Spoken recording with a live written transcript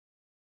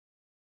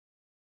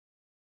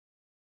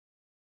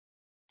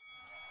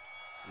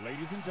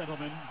Ladies and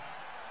gentlemen,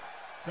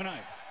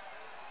 tonight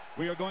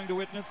we are going to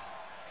witness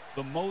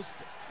the most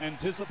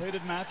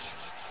anticipated match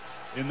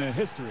in the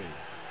history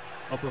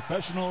of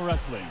professional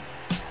wrestling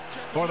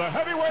for the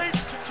heavyweight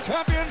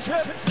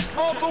championship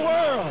of the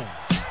world.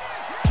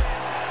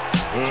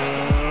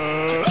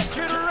 Let's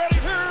get ready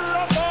to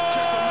rumble!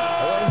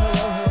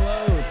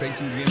 Hello.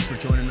 Thank you again for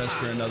joining us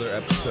for another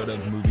episode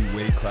of Movie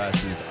Weight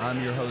Classes.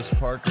 I'm your host,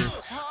 Parker.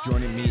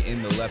 Joining me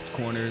in the left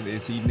corner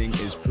this evening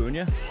is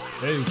Punya.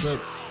 Hey, what's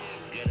up?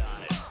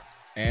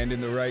 And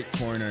in the right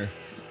corner,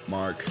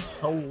 Mark.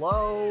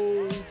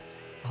 Hello.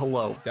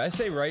 Did I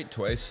say right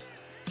twice?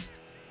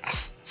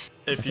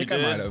 If I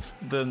might have.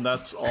 then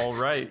that's all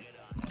right.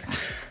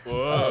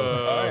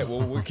 Whoa. All right,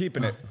 well, we're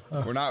keeping it.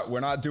 We're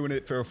not doing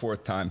it for a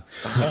fourth time.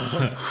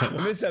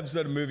 In this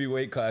episode of Movie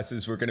Weight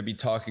Classes, we're going to be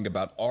talking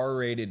about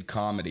R-rated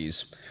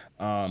comedies,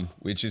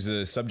 which is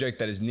a subject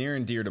that is near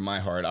and dear to my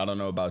heart. I don't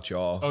know about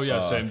y'all. Oh yeah,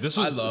 same.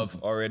 I love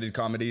R-rated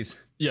comedies.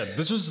 Yeah,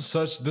 this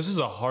is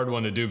a hard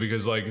one to do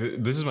because like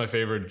this is my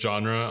favorite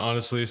genre,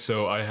 honestly.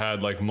 So I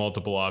had like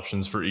multiple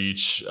options for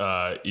each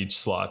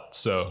slot.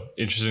 So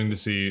interested to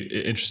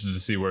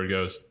see where it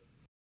goes.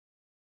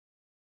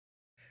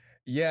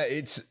 Yeah,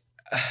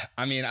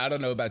 I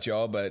don't know about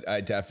y'all, but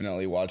I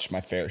definitely watched my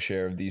fair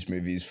share of these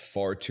movies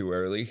far too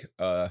early.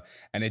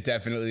 And it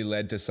definitely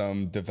led to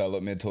some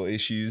developmental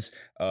issues,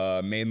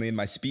 mainly in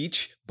my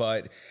speech.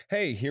 But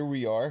hey, here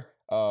we are.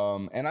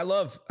 And I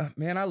love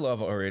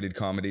R-rated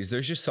comedies.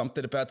 There's just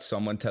something about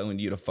someone telling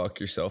you to fuck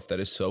yourself that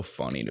is so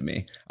funny to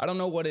me. I don't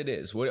know what it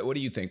is. What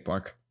do you think,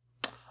 Mark?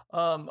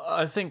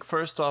 I think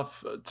first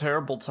off,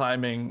 terrible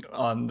timing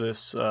on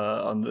this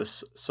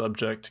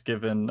subject,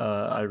 given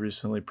I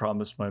recently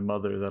promised my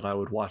mother that I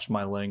would watch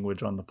my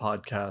language on the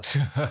podcast.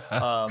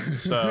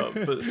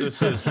 But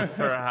this is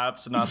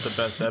perhaps not the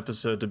best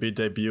episode to be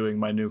debuting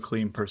my new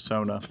clean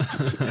persona.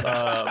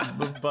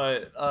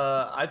 But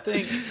I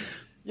think.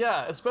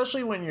 Yeah,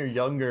 especially when you're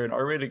younger, an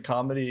R-rated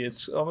comedy,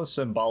 it's almost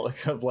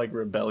symbolic of like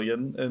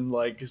rebellion in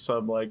like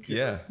some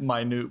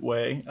minute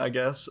way, I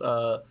guess.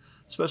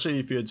 Especially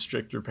if you had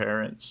stricter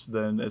parents,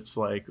 then it's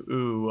like,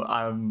 ooh,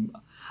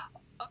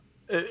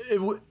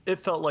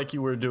 it felt like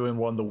you were doing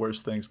one of the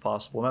worst things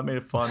possible. And that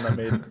made it fun.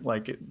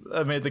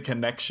 I made the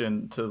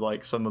connection to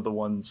like some of the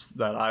ones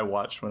that I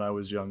watched when I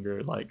was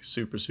younger, like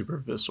super, super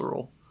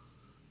visceral.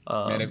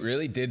 Man, it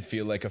really did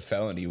feel like a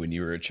felony when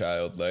you were a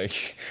child.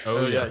 Like,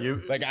 oh yeah,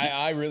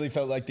 I really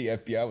felt like the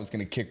FBI was going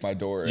to kick my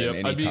door in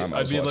any time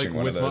I was watching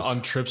one of those.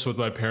 On trips with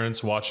my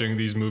parents, watching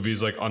these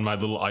movies like on my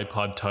little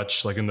iPod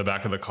Touch, like in the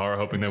back of the car,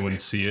 hoping they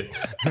wouldn't see it.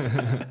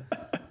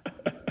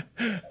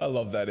 I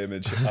love that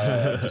image.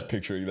 I'm just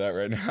picturing that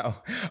right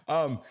now.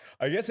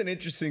 I guess an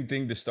interesting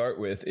thing to start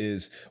with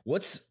is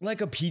what's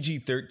like a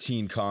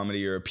PG-13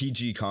 comedy or a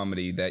PG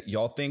comedy that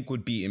y'all think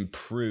would be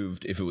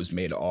improved if it was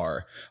made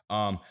R?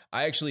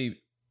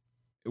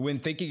 When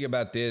thinking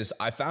about this,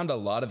 I found a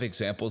lot of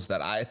examples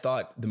that I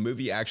thought the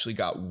movie actually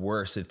got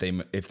worse if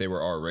they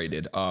were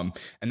R-rated. And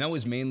that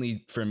was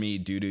mainly for me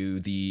due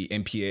to the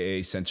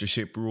MPAA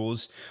censorship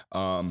rules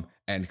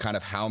and kind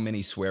of how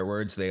many swear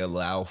words they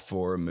allow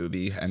for a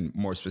movie, and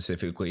more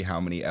specifically,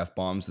 how many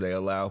F-bombs they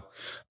allow.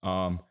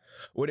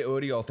 What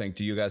do y'all think?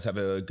 Do you guys have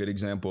a good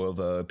example of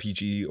a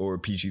PG or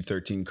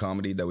PG-13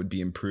 comedy that would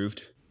be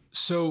improved?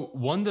 So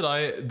one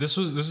that this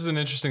was an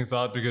interesting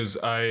thought because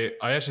I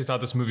actually thought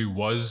this movie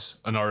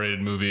was an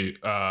R-rated movie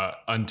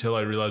until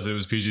I realized it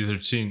was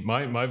PG-13.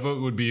 My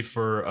vote would be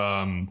for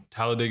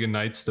Talladega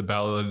Nights: The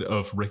Ballad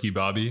of Ricky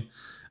Bobby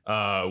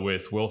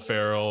with Will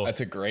Ferrell.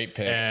 That's a great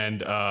pick.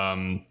 And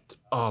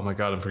oh my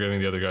God, I'm forgetting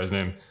the other guy's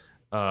name.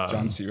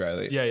 John C.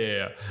 Reilly.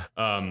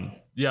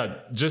 Yeah.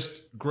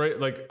 Just great,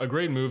 like a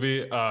great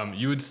movie.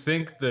 You would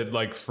think that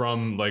like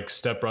from like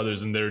Step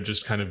Brothers and their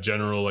just kind of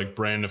general like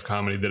brand of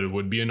comedy that it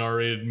would be an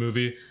R-rated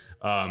movie.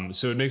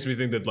 So it makes me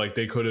think that like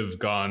they could have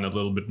gone a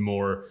little bit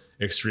more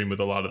extreme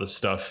with a lot of the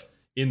stuff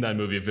in that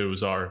movie if it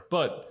was R.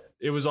 But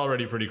it was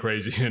already pretty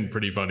crazy and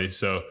pretty funny,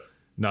 so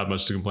not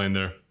much to complain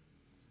there.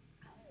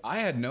 I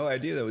had no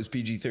idea that was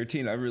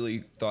PG-13. I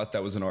really thought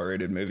that was an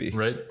R-rated movie.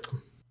 Right.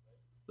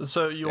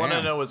 So you want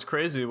to know what's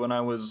crazy? When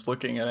I was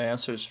looking at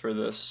answers for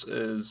this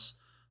is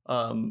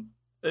in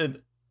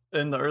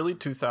the early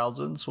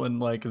 2000s when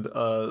like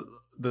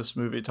this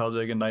movie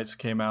Talladega Nights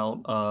came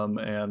out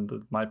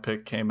and my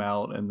pick came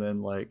out, and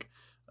then like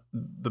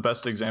the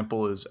best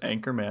example is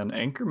Anchorman.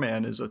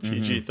 Anchorman is a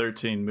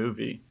PG-13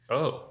 movie.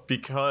 Oh.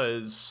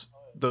 Because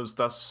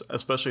that's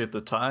especially at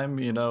the time,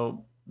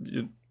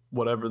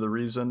 whatever the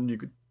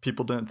reason,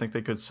 people didn't think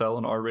they could sell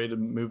an R-rated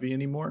movie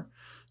anymore.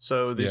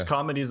 So these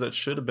comedies that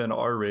should have been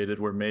R-rated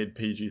were made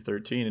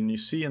PG-13, and you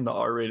see in the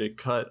R-rated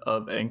cut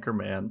of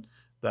Anchorman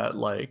that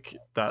like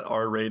that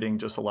R rating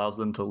just allows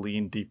them to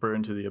lean deeper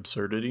into the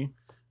absurdity,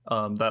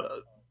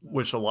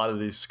 which a lot of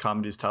these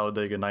comedies,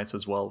 Talladega Nights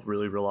as well,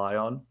 really rely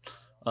on.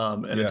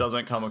 It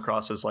doesn't come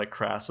across as like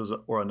crass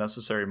or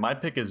unnecessary. My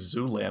pick is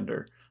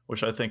Zoolander,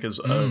 which I think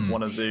is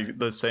one of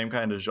the same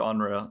kind of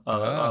genre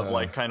of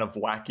like kind of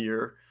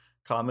wackier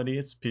comedy.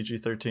 It's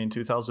PG-13,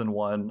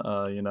 2001.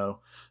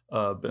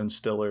 Ben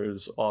Stiller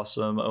is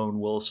awesome. Owen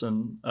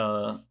Wilson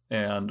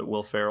and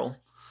Will Ferrell.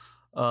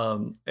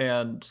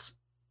 And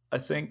I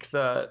think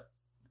that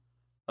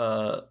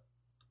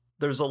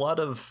there's a lot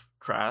of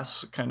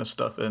crass kind of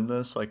stuff in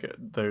this. Like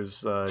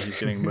there's he's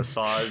getting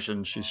massage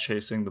and she's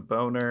chasing the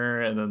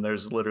boner, and then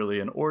there's literally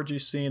an orgy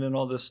scene and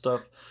all this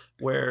stuff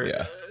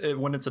where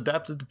when it's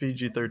adapted to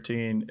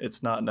PG-13,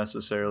 it's not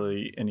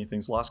necessarily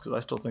anything's lost, because I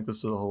still think this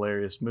is a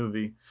hilarious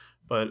movie,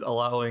 but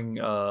allowing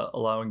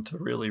to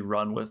really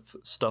run with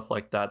stuff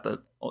like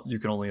that you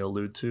can only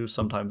allude to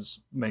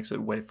sometimes makes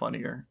it way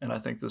funnier. And I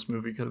think this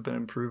movie could have been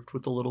improved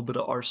with a little bit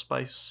of our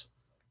spice.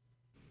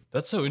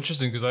 That's so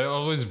interesting, because I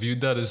always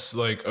viewed that as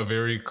like a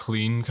very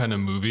clean kind of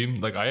movie.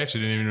 Like I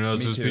actually didn't even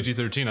realize it was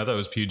PG-13. I thought it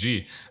was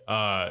PG.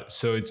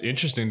 So it's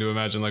interesting to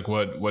imagine like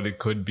what it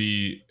could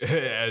be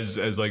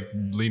as like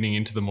leaning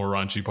into the more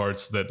raunchy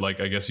parts that like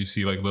I guess you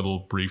see like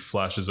little brief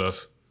flashes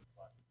of.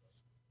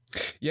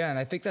 Yeah, and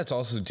I think that's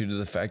also due to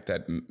the fact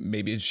that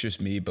maybe it's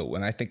just me, but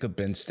when I think of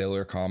Ben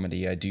Stiller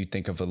comedy, I do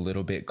think of a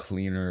little bit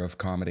cleaner of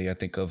comedy. I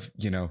think of,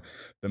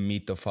 the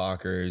Meet the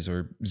Fockers,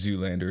 or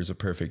Zoolander is a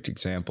perfect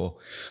example.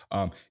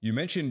 You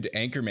mentioned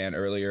Anchorman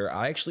earlier.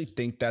 I actually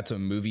think that's a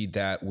movie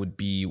that would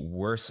be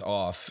worse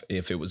off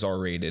if it was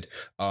R-rated,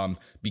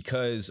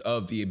 because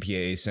of the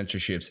MPAA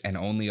censorships and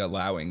only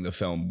allowing the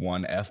film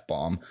one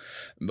F-bomb.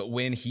 But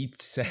when he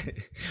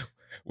said...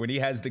 When he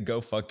has the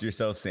 "go fuck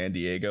yourself San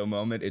Diego"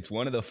 moment, it's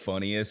one of the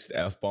funniest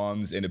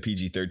F-bombs in a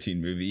PG-13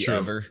 movie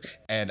ever.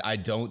 And I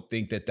don't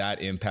think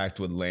that impact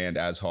would land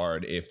as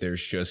hard if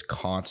there's just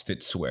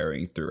constant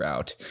swearing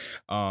throughout.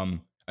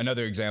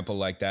 Another example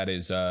like that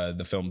is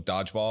the film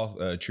Dodgeball,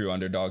 a true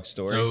underdog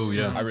story. Oh,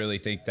 yeah. I really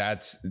think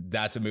that's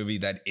a movie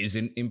that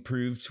isn't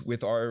improved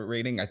with R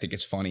rating. I think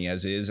it's funny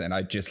as is. And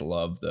I just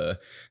love the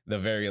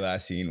very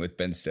last scene with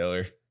Ben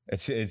Stiller.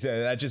 It's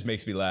that just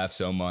makes me laugh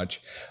so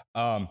much.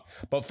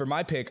 But for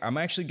my pick, I'm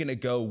actually going to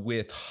go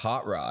with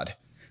Hot Rod.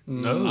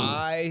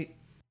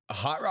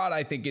 Hot Rod,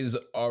 I think, is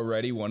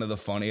already one of the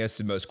funniest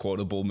and most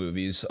quotable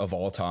movies of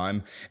all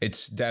time.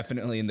 It's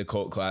definitely in the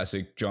cult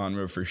classic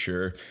genre for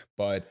sure.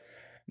 But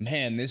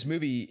man, this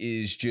movie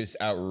is just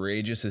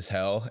outrageous as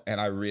hell. And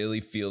I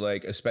really feel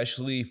like,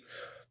 especially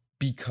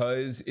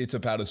because it's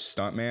about a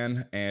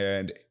stuntman,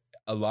 and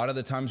a lot of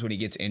the times when he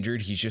gets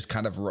injured, he's just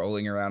kind of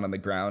rolling around on the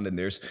ground, and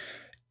there's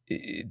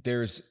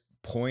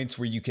points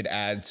where you could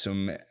add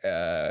some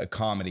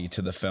comedy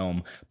to the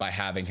film by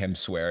having him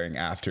swearing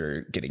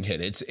after getting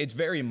hit. It's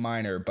very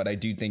minor, but I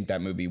do think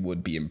that movie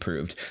would be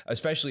improved.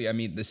 Especially, I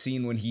mean, the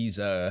scene when he's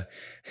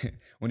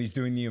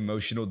doing the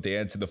emotional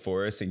dance in the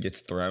forest and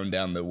gets thrown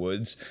down the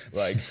woods,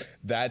 like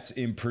that's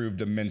improved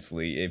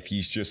immensely if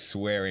he's just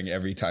swearing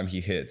every time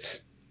he hits.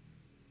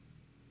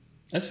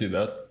 I see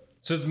that.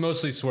 So it's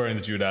mostly swearing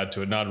that you would add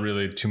to it, not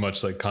really too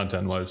much like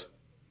content wise.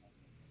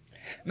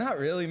 Not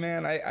really,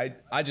 man.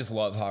 I just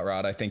love Hot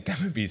Rod. I think that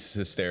movie's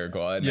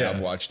hysterical. I've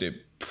watched it,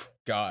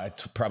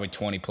 probably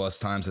 20 plus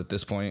times at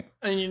this point.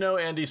 And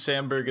Andy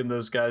Samberg and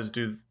those guys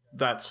do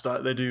that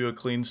stuff. They do a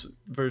clean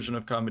version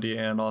of comedy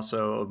and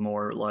also a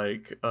more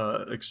like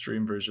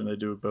extreme version. They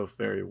do it both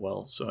very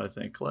well. So I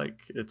think like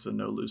it's a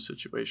no-lose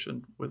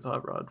situation with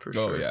Hot Rod for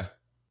sure. Oh yeah,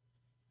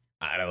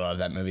 I love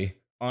that movie.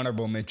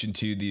 Honorable mention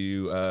to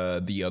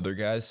the Other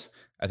Guys.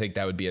 I think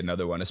that would be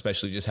another one,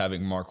 especially just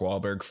having Mark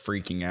Wahlberg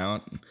freaking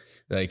out.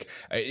 Like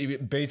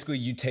basically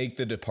you take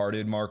the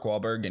departed Mark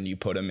Wahlberg and you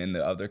put him in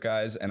The Other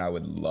Guys, and I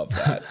would love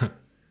that.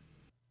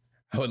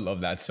 I would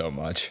love that so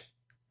much.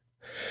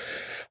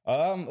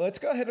 Let's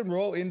go ahead and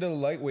roll into the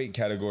lightweight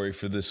category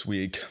for this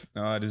week.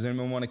 Does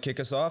anyone want to kick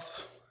us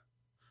off?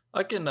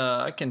 I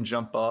can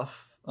jump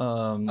off.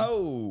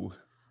 Go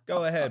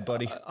ahead,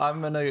 buddy.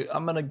 I'm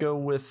gonna go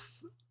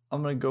with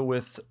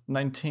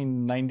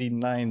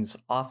 1999's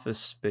Office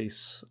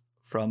Space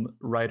from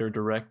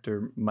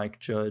writer-director Mike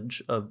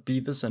Judge of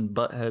Beavis and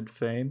Butthead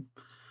fame.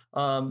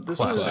 This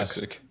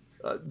classic.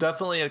 is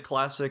definitely a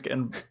classic,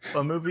 and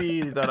a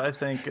movie that I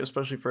think,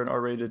 especially for an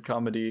R-rated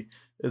comedy,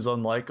 is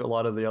unlike a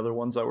lot of the other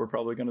ones that we're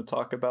probably going to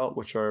talk about,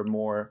 which are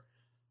more,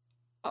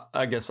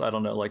 I guess, I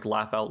don't know, like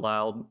laugh out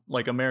loud,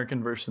 like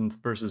American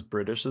versus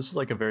British. This is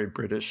like a very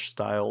British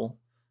style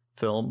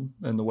film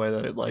in the way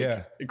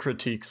that it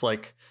critiques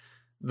like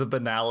the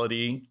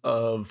banality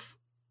of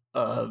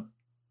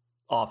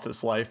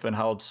office life and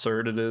how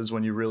absurd it is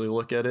when you really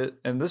look at it.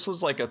 And this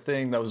was like a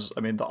thing that was, I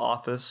mean, The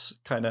Office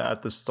kind of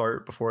at the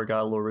start, before it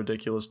got a little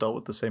ridiculous, dealt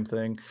with the same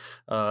thing.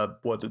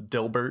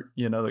 Dilbert,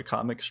 the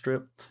comic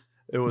strip.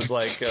 It was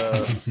like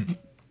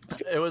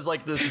it was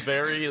like this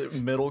very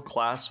middle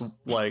class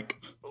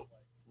like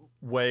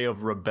way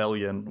of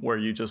rebellion where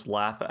you just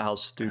laugh at how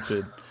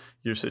stupid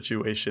your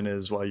situation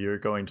is while you're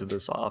going to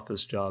this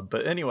office job.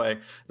 But anyway,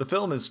 the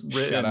film is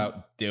written. Shout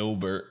out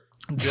Dilbert.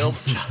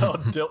 Shout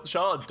out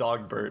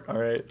Dogbert. All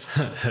right.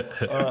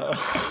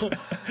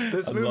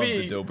 This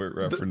movie, love the Dilbert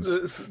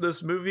reference.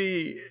 This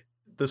movie,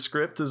 the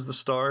script is the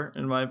star,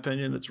 in my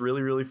opinion. It's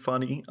really, really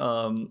funny.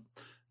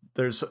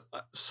 there's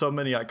so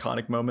many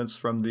iconic moments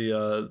from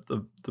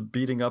the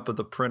beating up of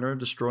the printer,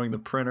 destroying the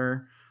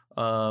printer,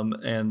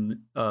 and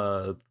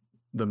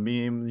the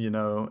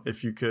meme,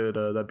 if you could,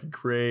 that'd be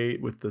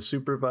great, with the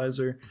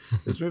supervisor.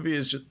 This movie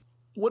is just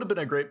would have been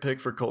a great pick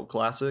for cult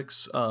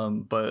classics,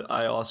 but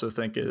I also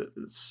think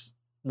it's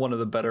one of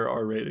the better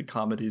R-rated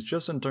comedies,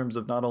 just in terms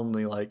of not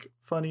only like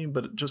funny,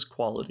 but just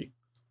quality.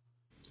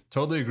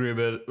 Totally agree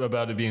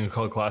about it being a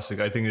cult classic.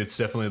 I think it's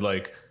definitely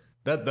like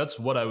that's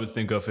what I would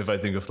think of if I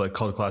think of like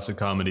cult classic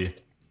comedy.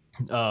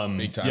 Big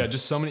time. Yeah,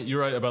 just so many.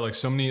 You're right about like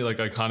so many like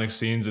iconic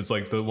scenes. It's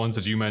like the ones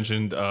that you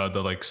mentioned,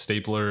 the like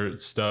stapler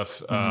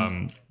stuff.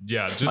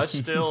 Yeah, just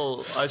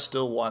I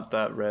still want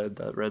that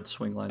red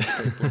swing line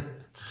stapler.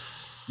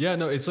 Yeah,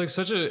 no, it's like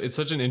such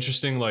an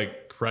interesting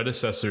like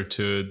predecessor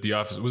to The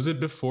Office. Was it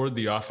before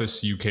The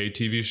Office UK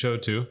TV show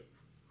too?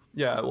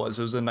 Yeah, it was.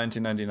 It was in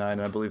 1999,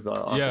 and I believe The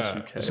Office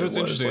UK. So it's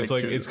interesting.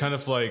 It's kind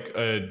of like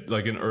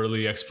an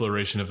early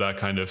exploration of that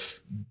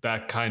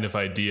kind of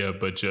idea,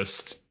 but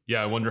just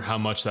I wonder how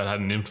much that had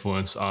an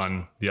influence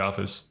on The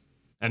Office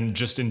and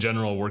just in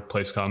general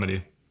workplace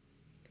comedy.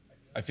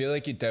 I feel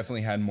like it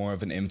definitely had more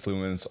of an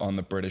influence on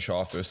the British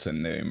Office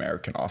than the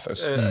American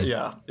Office.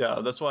 Yeah.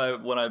 That's why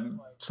when I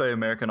say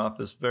American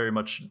Office, very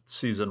much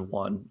season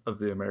 1 of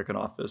the American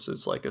Office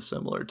is like a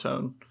similar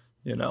tone,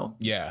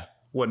 Yeah.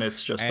 when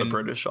it's just the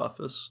British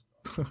Office.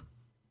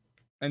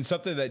 And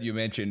something that you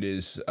mentioned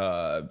is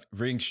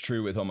rings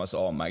true with almost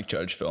all Mike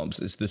Judge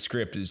films is the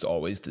script is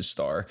always the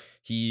star.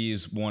 He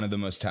is one of the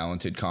most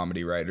talented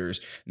comedy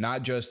writers,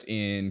 not just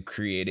in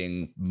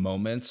creating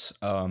moments,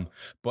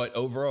 but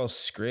overall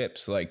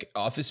scripts. Like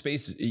Office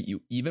Space,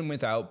 even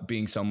without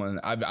being someone,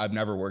 I've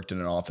never worked in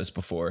an office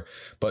before,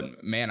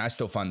 but man, I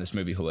still find this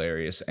movie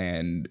hilarious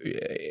and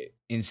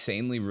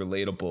insanely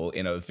relatable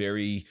in a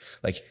very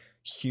like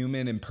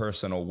human and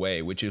personal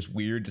way, which is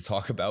weird to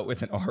talk about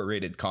with an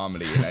R-rated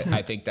comedy. And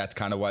I think that's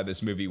kind of why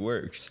this movie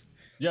works.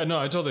 Yeah, no,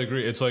 I totally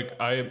agree. It's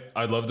like I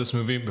loved this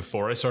movie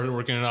before I started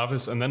working in an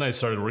office, and then I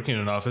started working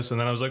in an office, and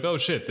then I was like, oh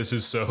shit, this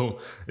is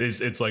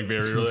it's like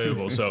very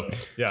relatable. So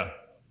yeah,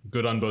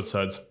 good on both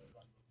sides.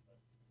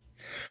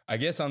 I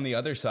guess on the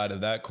other side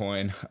of that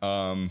coin,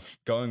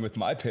 going with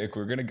my pick,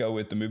 we're going to go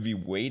with the movie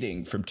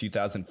Waiting from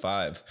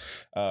 2005,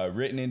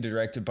 written and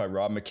directed by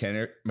Rob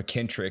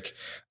McKittrick.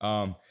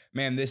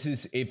 Man, this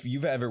is, if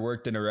you've ever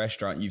worked in a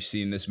restaurant, you've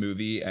seen this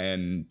movie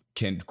and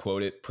can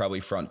quote it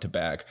probably front to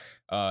back.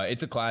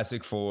 It's a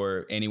classic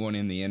for anyone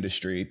in the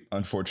industry,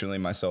 unfortunately,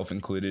 myself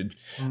included.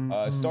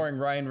 Starring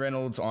Ryan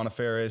Reynolds, Anna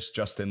Faris,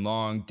 Justin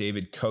Long,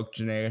 David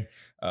Koechner,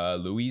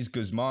 Luis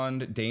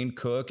Guzman, Dane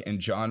Cook, and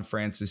John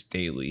Francis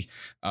Daly.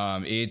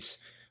 It's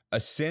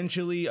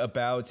essentially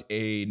about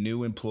a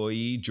new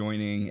employee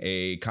joining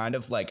a kind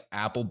of like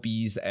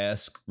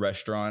Applebee's-esque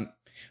restaurant,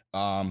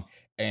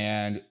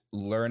 and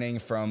learning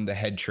from the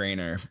head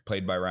trainer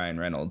played by Ryan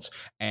Reynolds.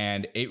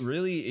 And it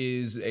really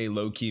is a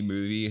low-key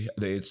movie.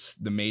 It's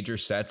the major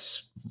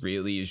sets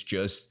really is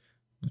just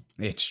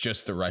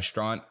the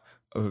restaurant,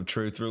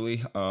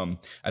 truthfully.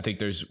 I think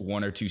there's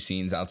 1 or 2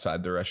 scenes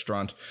outside the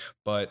restaurant,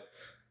 but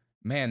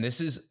man, this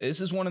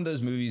is one of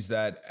those movies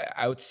that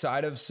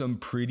outside of some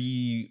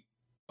pretty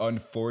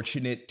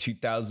unfortunate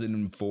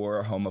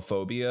 2004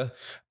 homophobia,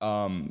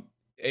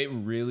 it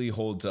really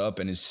holds up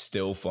and is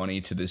still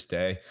funny to this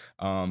day.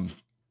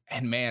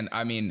 And man,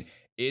 I mean,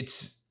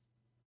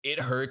 it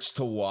hurts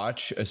to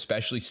watch,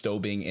 especially still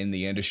being in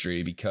the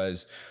industry,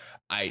 because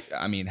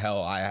I mean,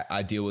 hell,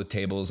 I deal with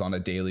tables on a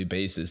daily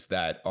basis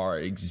that are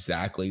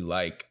exactly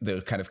like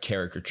the kind of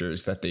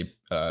caricatures that they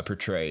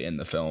portray in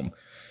the film.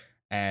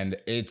 And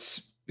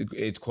it's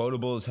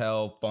quotable as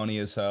hell, funny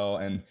as hell.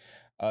 And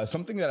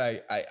something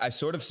that I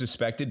sort of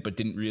suspected but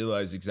didn't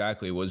realize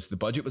exactly was the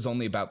budget was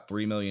only about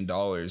 $3 million.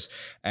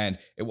 And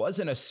it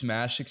wasn't a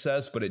smash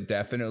success, but it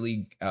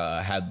definitely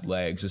had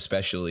legs,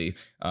 especially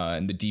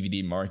in the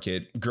DVD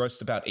market.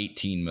 Grossed about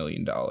 $18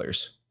 million. Have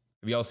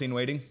you all seen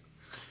Waiting?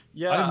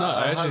 Yeah, I have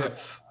not.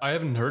 I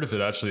haven't heard of it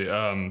actually.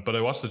 But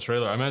I watched the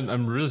trailer.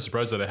 I'm really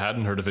surprised that I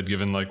hadn't heard of it,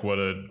 given like what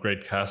a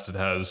great cast it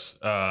has.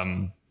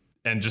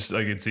 And just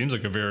like it seems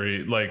like a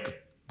very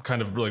like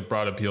kind of like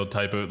broad appeal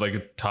type of like a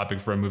topic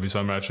for a movie. So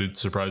I'm actually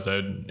surprised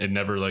it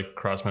never like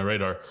crossed my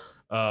radar.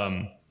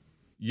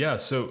 Yeah.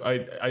 So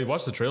I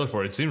watched the trailer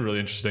for it. It seemed really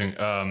interesting.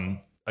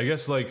 I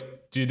guess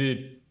like did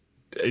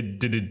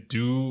it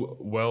do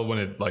well when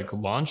it like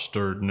launched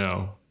or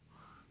no?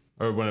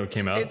 Or when it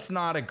came out? It's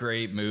not a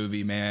great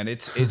movie, man.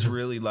 It's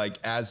really like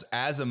as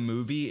a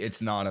movie,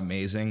 it's not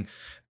amazing.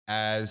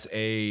 As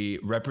a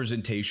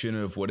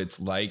representation of what it's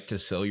like to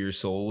sell your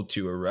soul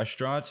to a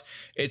restaurant,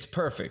 it's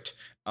perfect.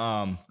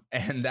 And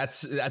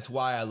that's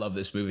why I love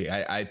this movie.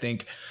 I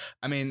think,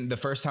 I mean, the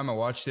first time I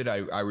watched it,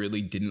 I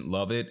really didn't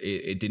love it.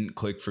 It didn't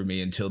click for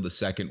me until the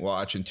second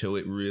watch, until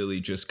it really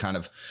just kind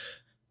of,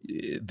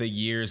 the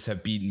years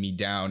have beaten me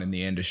down in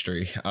the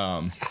industry.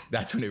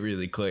 That's when it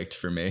really clicked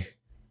for me.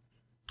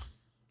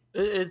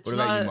 It's What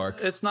not, about you,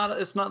 Mark? It's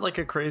not like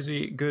a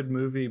crazy good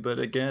movie, but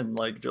again,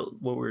 like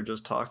what we were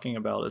just talking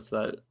about, it's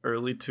that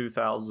early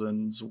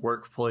 2000s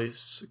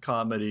workplace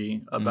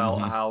comedy about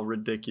how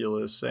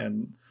ridiculous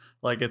and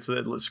like it's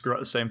the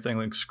same thing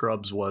like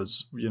Scrubs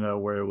was, you know,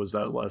 where it was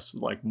that less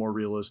like more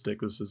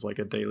realistic. This is like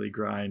a daily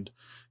grind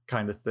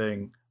kind of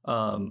thing.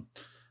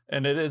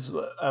 And it is,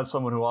 as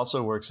someone who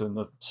also works in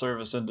the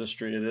service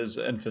industry, it is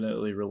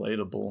infinitely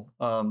relatable.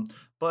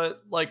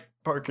 But like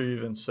Parker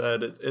even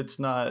said, it's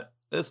not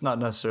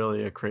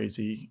necessarily a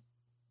crazy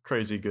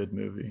good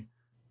movie.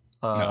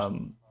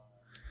 No.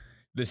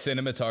 The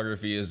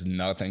cinematography is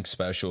nothing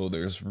special.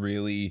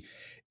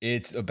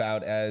 It's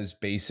about as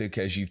basic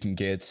as you can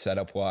get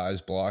setup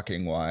wise,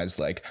 blocking wise.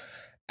 Like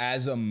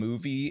as a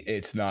movie,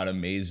 it's not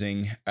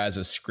amazing. As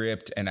a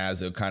script and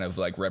as a kind of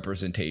like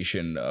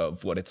representation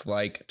of what it's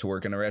like to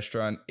work in a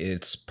restaurant,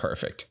 it's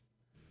perfect.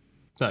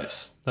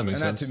 Nice. That makes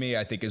sense. And that to me,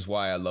 I think is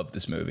why I love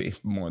this movie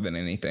more than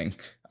anything.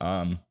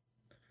 And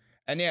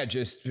yeah,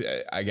 just,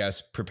 I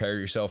guess, prepare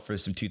yourself for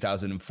some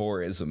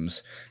 2004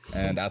 isms.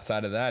 And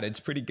outside of that, it's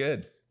pretty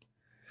good.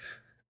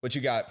 What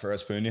you got for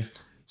us, Punya?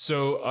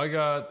 So I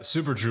got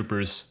Super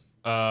Troopers.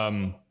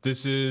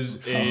 This is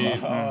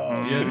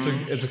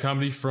it's a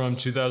comedy from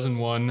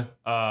 2001.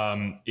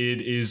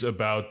 It is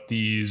about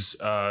these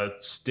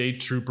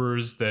state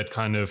troopers that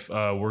kind of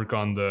work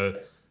on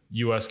the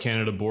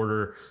U.S.-Canada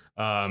border,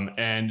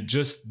 and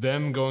just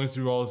them going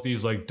through all of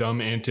these like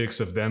dumb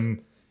antics of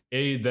them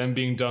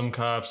being dumb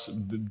cops,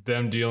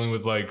 them dealing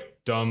with like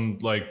dumb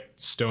like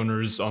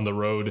stoners on the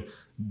road,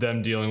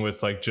 them dealing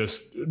with like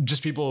just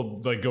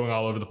people like going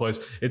all over the place.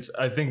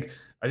 I think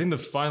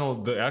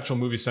the actual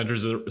movie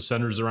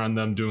centers around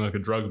them doing like a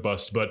drug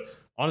bust, but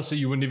honestly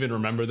you wouldn't even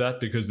remember that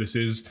because this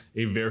is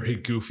a very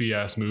goofy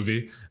ass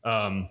movie.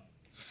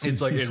 It's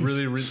like it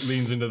really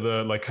leans into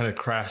the like kind of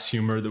crass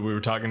humor that we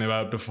were talking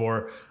about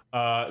before.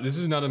 This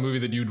is not a movie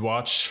that you'd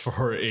watch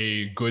for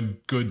a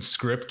good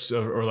script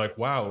or like,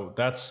 wow,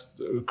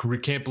 we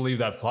can't believe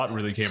that plot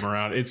really came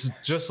around. It's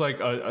just like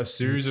a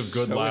series of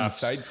good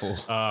laughs.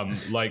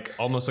 Insightful. Like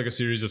almost like a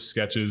series of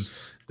sketches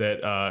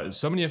that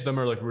so many of them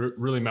are like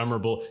really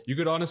memorable. You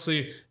could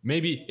honestly,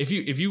 maybe if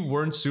you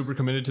weren't super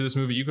committed to this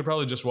movie, you could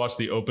probably just watch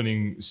the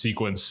opening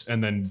sequence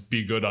and then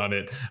be good on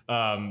it.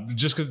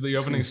 Just because the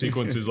opening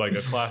sequence is like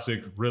a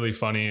classic, really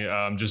funny,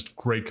 just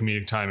great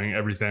comedic timing,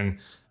 everything.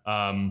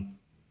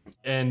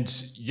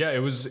 And yeah,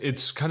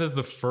 it's kind of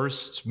the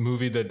first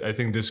movie that I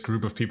think this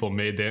group of people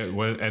made. They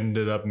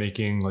ended up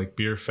making like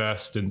Beer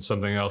Fest and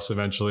something else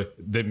eventually.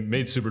 They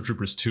made Super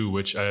Troopers 2,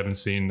 which I haven't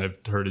seen. I've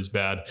heard is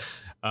bad.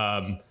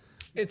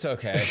 It's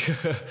okay.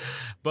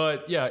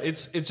 But yeah,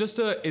 it's just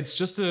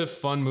a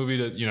fun movie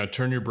to, you know,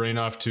 turn your brain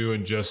off to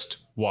and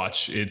just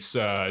watch. It's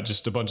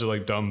just a bunch of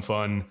like dumb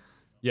fun.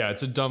 Yeah,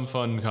 it's a dumb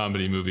fun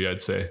comedy movie,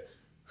 I'd say.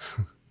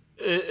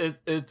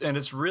 And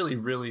it's really,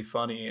 really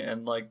funny.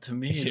 And like, to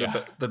me,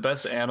 the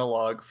best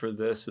analog for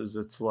this is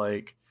it's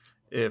like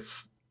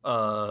if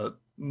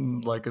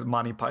like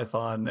Monty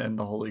Python and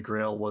the Holy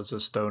Grail was a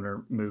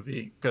stoner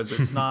movie, because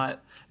it's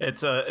not,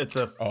 it's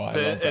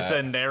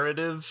a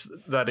narrative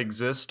that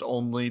exists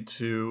only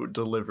to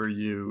deliver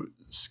you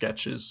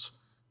sketches.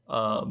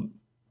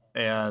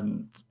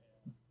 And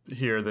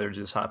here there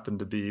just happen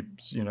to be,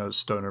 you know,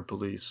 stoner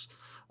police.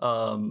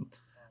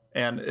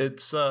 And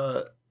it's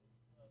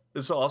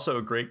also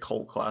a great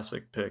cult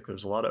classic pick.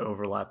 There's a lot of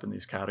overlap in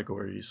these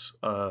categories.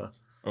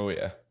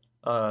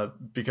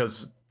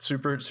 Because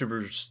Super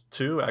Troopers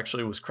 2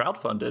 actually was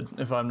crowdfunded,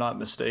 if I'm not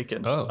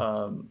mistaken.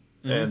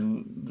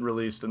 And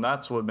released, and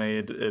that's what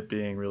made it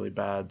being really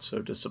bad so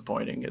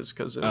disappointing, is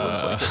because it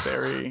was like a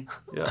very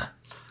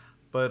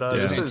But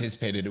it was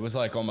anticipated. It was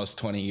like almost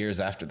 20 years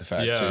after the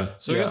fact too.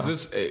 So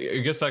I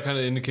guess that kind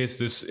of indicates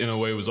this in a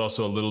way was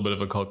also a little bit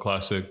of a cult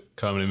classic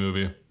comedy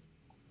movie,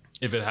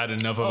 if it had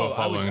enough of a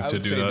following to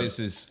do that.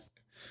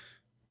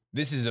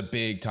 This is a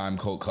big time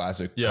cult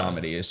classic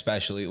comedy,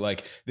 especially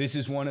like this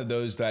is one of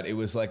those that it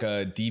was like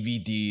a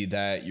DVD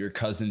that your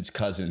cousin's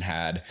cousin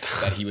had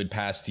that he would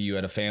pass to you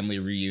at a family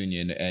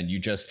reunion, and you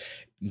just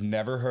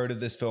never heard of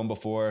this film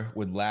before,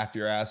 would laugh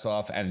your ass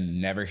off and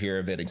never hear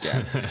of it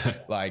again.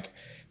 Like,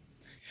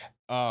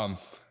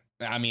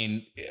 I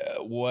mean,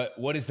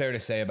 what is there to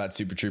say about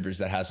Super Troopers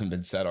that hasn't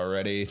been said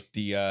already?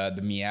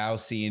 The meow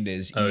scene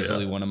is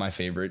easily one of my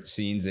favorite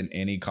scenes in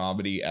any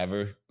comedy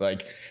ever.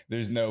 Like,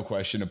 there's no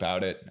question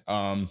about it.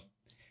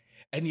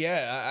 And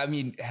yeah, I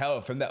mean,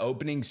 hell, from the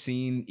opening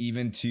scene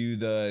even to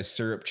the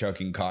syrup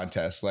chucking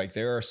contest, like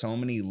there are so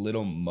many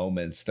little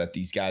moments that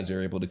these guys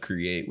are able to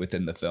create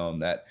within the film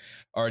that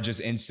are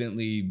just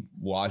instantly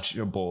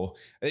watchable.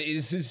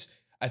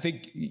 I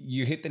think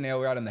you hit the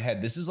nail right on the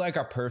head. This is like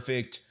a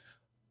perfect,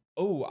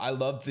 oh, I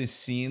love this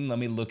scene, let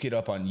me look it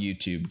up on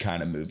YouTube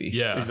kind of movie.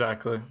 Yeah,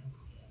 exactly.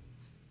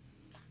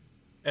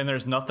 And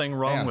there's nothing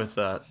wrong with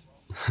that.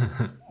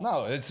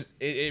 No,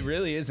 it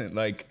really isn't.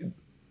 Like,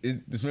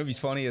 this movie's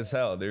funny as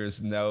hell.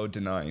 There's no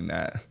denying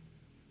that.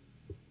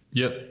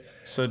 Yep.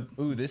 So,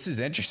 this is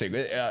interesting.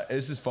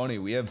 This is funny.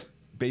 We have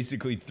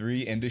basically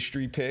 3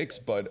 industry picks,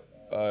 but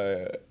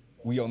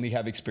we only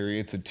have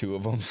experience in 2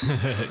 of them.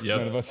 Yep.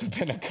 None of us have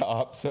been a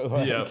cop, so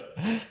like, Yep.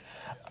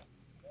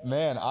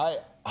 man,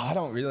 I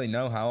don't really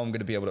know how I'm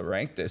gonna be able to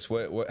rank this.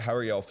 How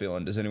are y'all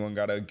feeling? Does anyone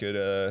got a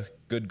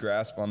good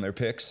grasp on their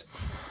picks?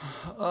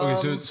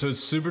 Okay, so it's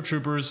Super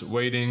Troopers,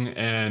 Waiting,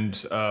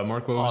 and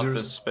Mark, what was yours?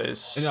 Office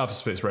Space. In Office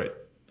Space, right?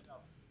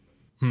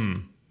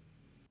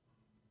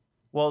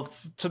 Well,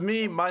 to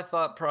me, my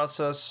thought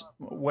process,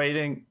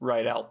 Waiting,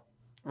 right out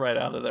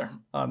of there.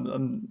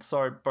 I'm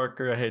sorry,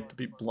 Parker. I hate to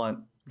be blunt.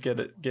 Get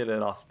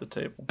it off the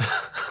table.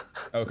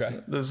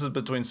 Okay. This is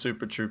between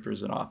Super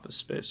Troopers and Office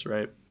Space,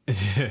 right?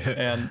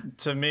 And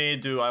to me,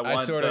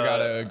 I sort of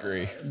gotta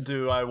agree.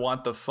 Do I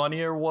want the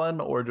funnier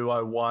one, or do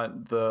I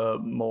want the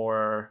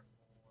more?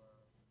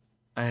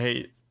 I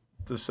hate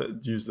to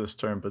use this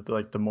term, but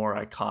like the more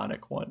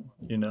iconic one.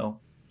 You know,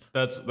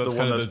 That's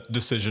kind of the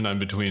decision I'm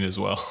between as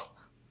well.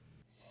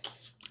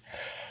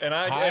 And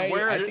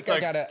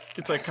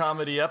it's a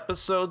comedy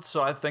episode,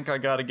 so I think I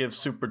gotta give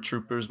Super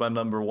Troopers my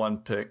number 1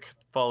 pick,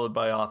 followed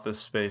by Office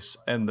Space,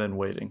 and then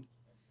Waiting.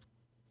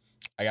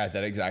 I got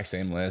that exact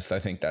same list. I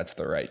think that's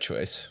the right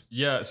choice.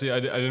 Yeah, see, I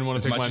didn't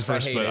want to pick much mine as I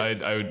first, hate but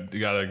it. I would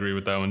gotta agree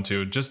with that one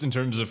too. Just in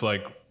terms of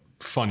like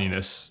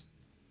funniness.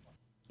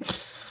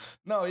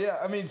 No, yeah,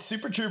 I mean,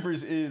 Super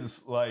Troopers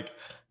is like,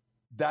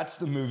 that's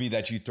the movie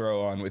that you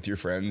throw on with your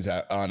friends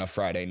on a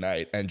Friday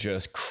night and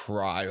just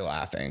cry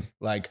laughing.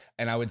 Like,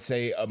 and I would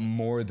say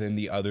more than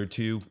the other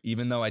 2,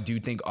 even though I do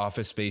think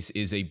Office Space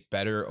is a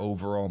better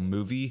overall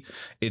movie,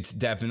 it's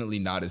definitely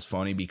not as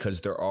funny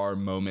because there are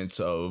moments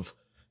of,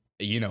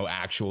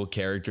 actual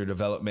character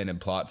development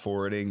and plot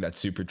forwarding that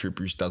Super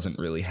Troopers doesn't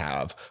really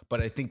have. But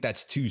I think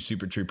that's to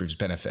Super Troopers'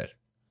 benefit.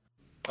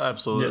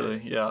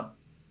 Absolutely, yeah.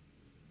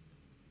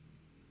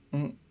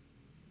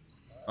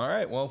 All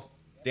right, well,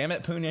 damn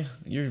it, Punya,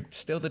 you're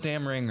still the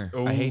damn ringer.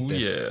 Oh, I hate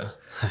this. Yeah.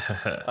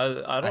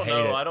 I don't hate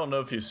know. it. I don't know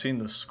if you've seen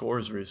the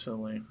scores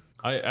recently.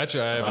 I have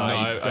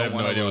no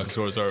idea what the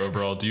scores are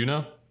overall. Do you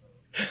know?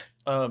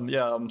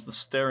 Yeah, I'm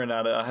starring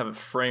at it. I have it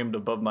framed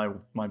above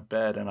my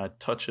bed, and I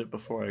touch it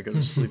before I go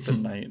to sleep at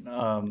night.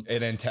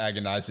 It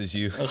antagonizes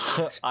you.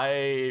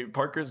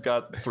 Parker's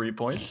got 3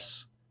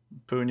 points.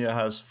 Punya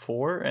has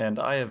 4, and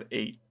I have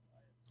 8.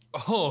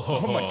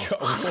 Oh my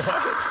God,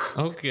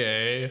 what?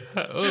 Okay.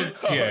 Oh,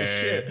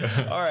 shit.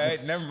 All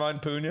right, never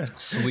mind, Punya.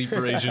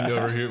 Sleeper agent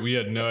over here. We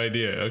had no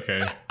idea.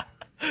 Okay.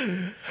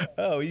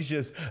 Oh, he's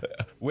just...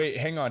 Wait,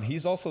 hang on.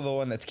 He's also the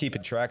one that's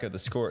keeping track of the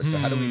score, so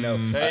how do we know?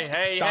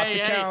 Hey, Stop the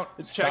count.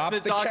 Stop the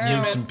document.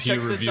 Need some peer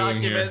Check the reviewing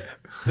document. here.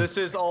 This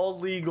is all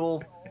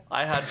legal.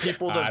 I had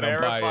people to I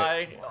don't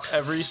buy verify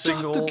every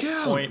single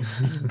count. point.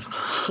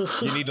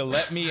 You need to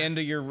let me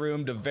into your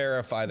room to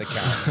verify the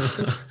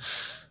count.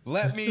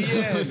 Let me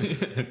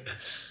in.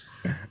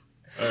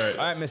 All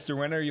right, Mr.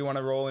 Winner, you want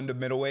to roll into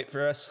middleweight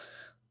for us?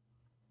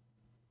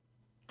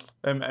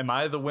 Am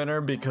I the winner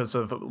because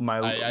of my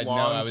I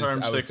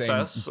long-term was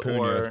saying success,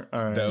 Punya,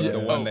 or the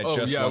one that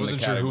just I won wasn't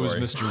the sure who was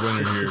category. Mr.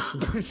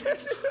 Winner here.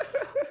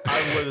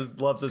 I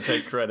would love to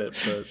take credit,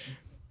 but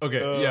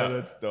Okay, yeah.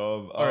 That's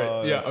dumb. All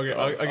right, yeah, okay.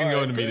 I can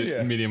go into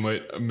Punya. medium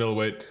weight,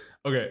 middleweight.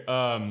 Okay,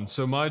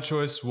 so my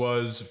choice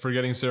was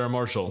Forgetting Sarah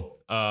Marshall,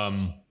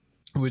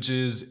 which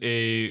is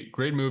a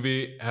great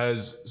movie.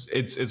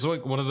 It's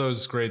like one of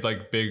those great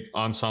like big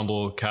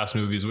ensemble cast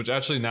movies. Which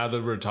actually, now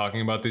that we're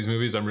talking about these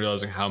movies, I'm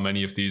realizing how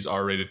many of these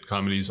R-rated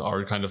comedies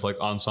are kind of like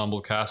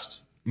ensemble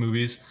cast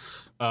movies.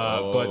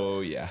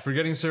 But yeah.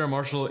 Forgetting Sarah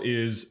Marshall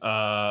is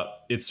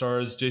it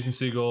stars Jason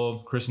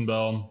Segel, Kristen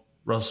Bell,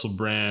 Russell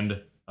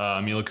Brand,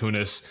 Mila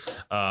Kunis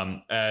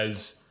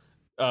as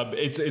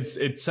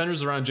it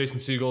centers around Jason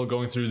Segel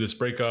going through this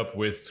breakup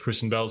with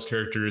Kristen Bell's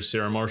character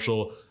Sarah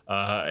Marshall,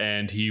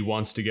 and he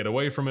wants to get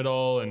away from it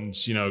all and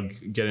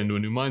get into a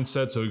new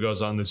mindset. So he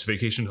goes on this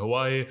vacation to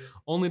Hawaii,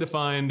 only to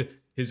find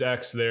his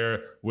ex there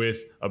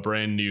with a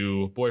brand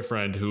new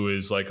boyfriend who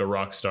is like a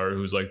rock star,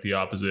 who's like the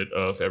opposite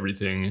of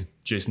everything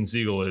Jason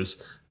Segel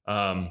is.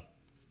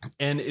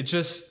 And it's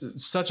just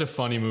such a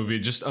funny movie.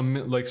 Just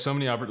like so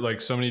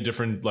many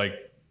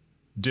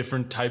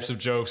different types of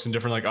jokes and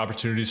different like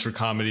opportunities for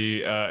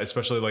comedy,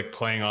 especially like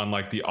playing on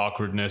like the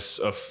awkwardness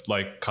of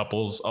like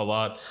couples a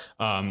lot.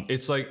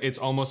 It's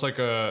almost like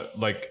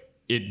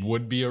it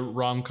would be a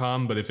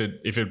rom-com, but if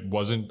it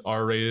wasn't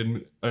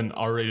an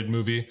R-rated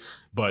movie,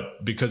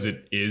 but because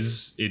it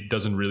is, it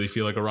doesn't really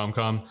feel like a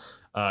rom-com,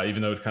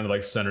 even though it kind of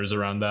like centers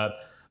around that.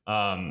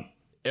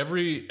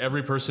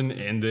 Every person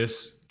in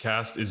this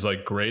cast is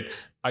like great.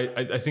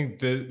 I think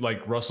that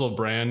like Russell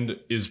Brand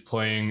is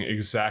playing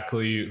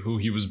exactly who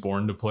he was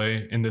born to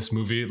play in this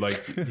movie.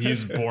 Like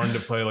he's born to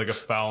play like a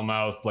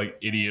foul-mouthed like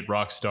idiot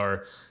rock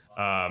star.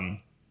 And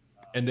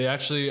they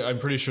actually, I'm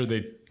pretty sure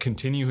they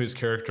continue his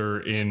character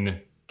in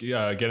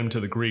Get Him to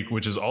the Greek,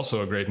 which is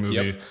also a great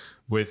movie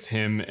with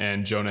him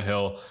and Jonah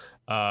Hill.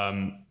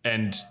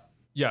 And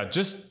yeah,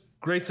 just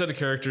great set of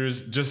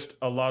characters, just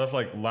a lot of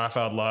like laugh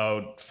out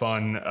loud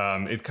fun.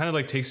 It kind of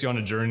like takes you on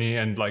a journey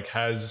and like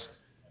has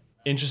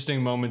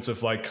interesting moments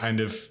of like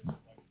kind of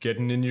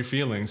getting in your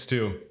feelings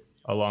too,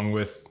 along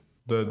with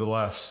the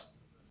laughs.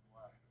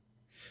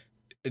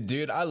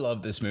 Dude, I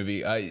love this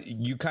movie.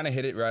 You kind of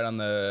hit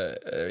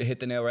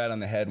the nail right on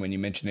the head when you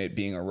mentioned it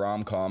being a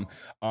rom-com.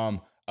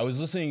 I was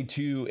listening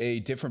to a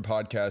different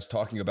podcast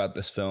talking about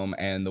this film,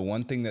 and the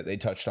one thing that they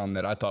touched on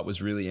that I thought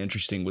was really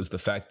interesting was the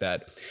fact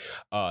that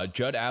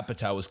Judd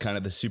Apatow was kind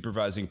of the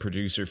supervising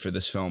producer for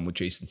this film with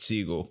Jason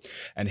Segel,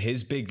 and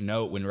his big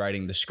note when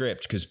writing the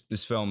script, because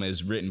this film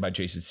is written by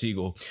Jason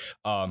Segel,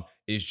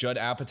 is Judd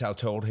Apatow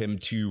told him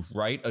to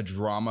write a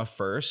drama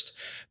first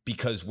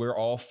because we're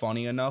all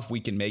funny enough.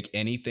 We can make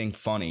anything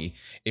funny.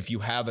 If you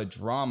have a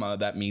drama,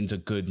 that means a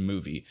good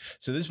movie.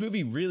 So this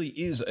movie really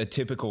is a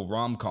typical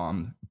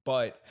rom-com,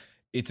 but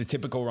it's a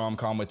typical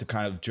rom-com with the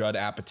kind of Judd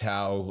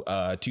Apatow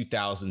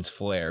 2000s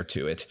flair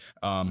to it,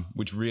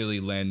 which really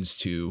lends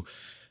to...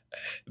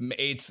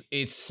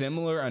 It's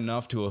similar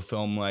enough to a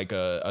film like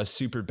a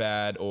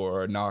Superbad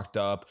or Knocked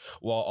Up,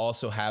 while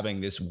also having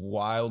this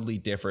wildly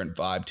different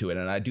vibe to it.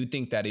 And I do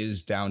think that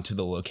is down to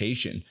the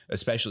location,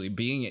 especially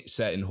being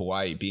set in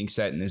Hawaii, being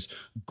set in this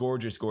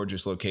gorgeous,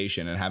 gorgeous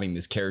location, and having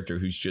this character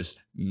who's just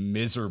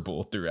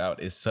miserable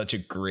throughout is such a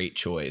great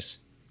choice.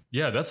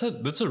 Yeah, that's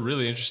a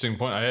really interesting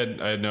point. I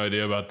had no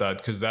idea about that,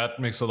 because that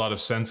makes a lot of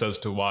sense as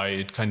to why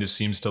it kind of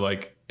seems to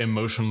like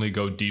emotionally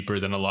go deeper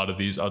than a lot of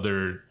these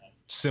other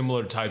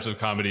similar types of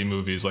comedy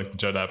movies, like the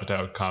Judd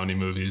Apatow comedy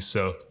movies.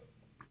 So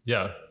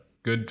yeah,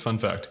 good fun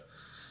fact.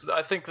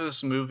 I think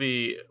this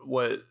movie,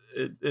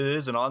 it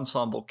is an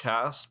ensemble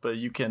cast, but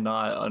you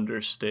cannot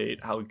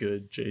understate how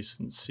good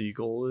Jason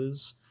Segel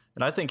is.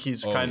 And I think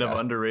he's kind of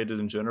underrated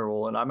in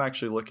general. And I'm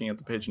actually looking at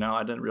the page now.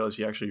 I didn't realize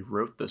he actually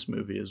wrote this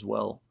movie as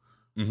well.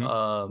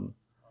 Mm-hmm.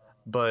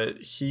 But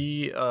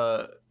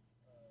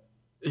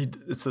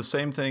it's the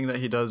same thing that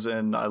he does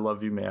in I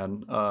Love You,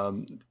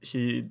 Man.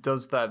 He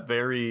does that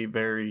very,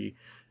 very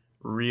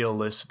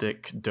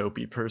realistic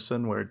dopey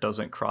person where it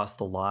doesn't cross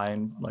the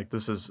line. Like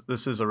this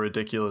is a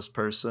ridiculous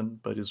person,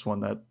 but is one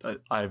that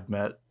I've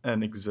met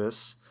and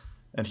exists.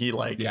 And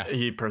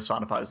he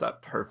personifies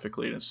that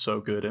perfectly, and it's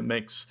so good. It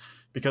makes,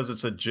 because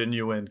it's a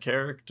genuine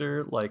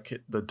character,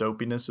 like the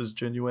dopiness is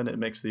genuine, it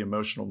makes the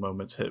emotional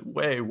moments hit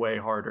way, way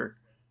harder.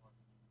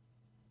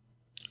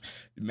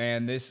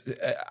 Man,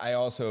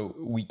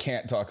 we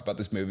can't talk about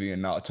this movie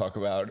and not talk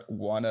about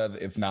one of,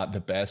 if not the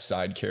best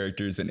side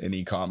characters in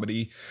any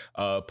comedy,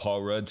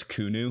 Paul Rudd's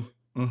Kunu.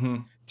 Mm-hmm.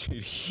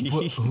 Dude,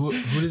 who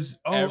is?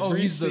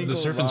 He's the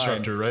surf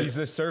instructor, right? He's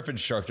the surf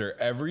instructor.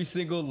 Every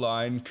single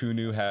line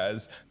Kunu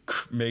has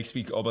makes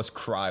me almost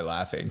cry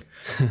laughing.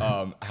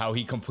 How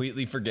he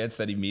completely forgets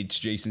that he meets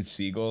Jason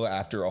Segel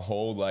after a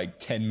whole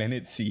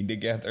 10-minute scene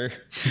together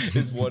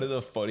is one of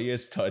the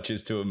funniest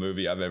touches to a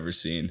movie I've ever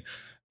seen.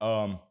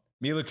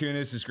 Mila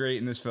Kunis is great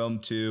in this film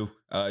too.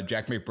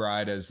 Jack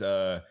McBride as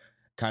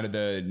kind of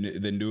the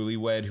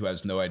newlywed who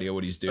has no idea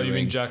what he's doing. Oh, you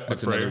mean Jack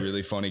That's McBrayer? Another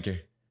really funny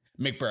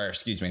McBrayer,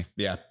 excuse me.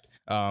 Yeah.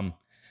 God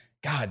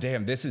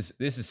damn, this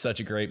is such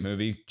a great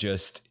movie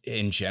just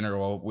in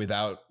general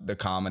without the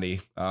comedy.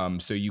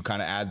 So you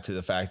kind of add to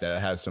the fact that it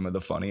has some of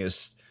the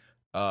funniest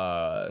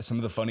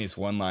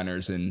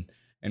one-liners in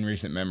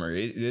recent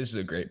memory. This is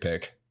a great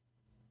pick.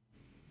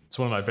 It's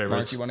one of my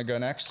favorites. Mark, you want to go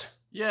next?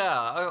 Yeah,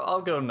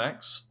 I'll go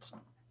next.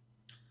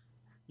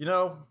 You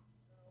know,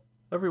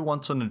 every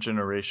once in a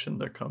generation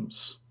there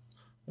comes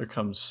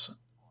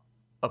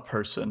a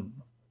person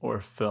or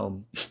a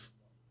film,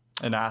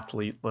 an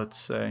athlete, let's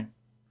say.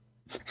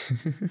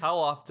 How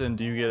often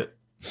do you get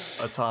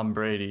a Tom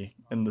Brady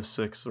in the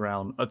 6th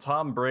round? A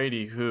Tom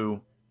Brady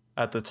who,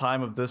 at the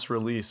time of this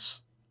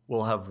release,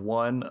 will have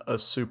won a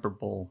Super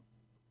Bowl.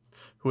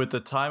 Who at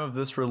the time of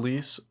this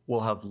release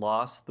will have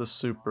lost the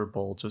Super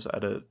Bowl. Just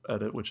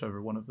edit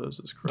whichever one of those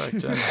is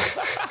correct.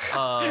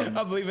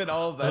 I'm leaving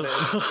all of that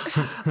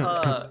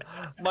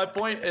in. My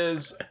point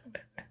is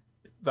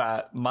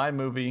that my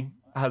movie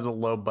has a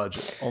low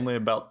budget, only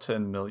about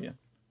 10 million.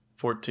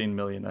 14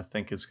 million, I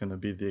think, is going to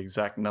be the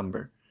exact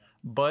number.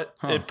 But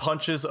it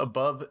punches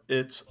above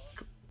its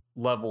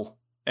level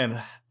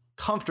and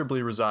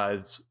comfortably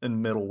resides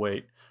in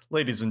middleweight.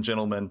 Ladies and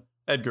gentlemen,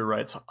 Edgar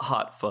Wright's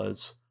Hot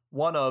Fuzz.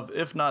 One of,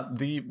 if not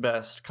the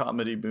best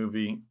comedy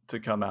movie to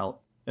come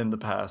out in the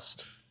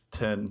past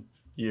 10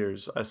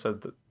 years. I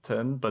said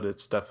 10, but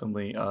it's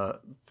definitely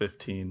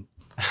 15.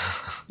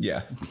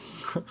 Yeah.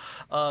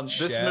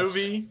 This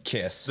movie,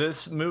 kiss.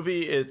 This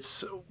movie,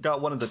 it's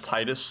got one of the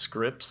tightest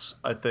scripts,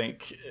 I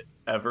think,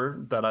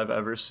 ever that I've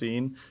ever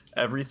seen.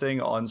 Everything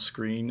on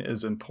screen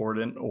is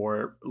important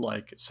or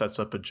sets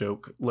up a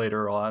joke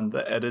later on.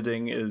 The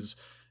editing is...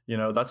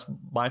 that's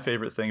my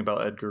favorite thing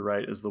about Edgar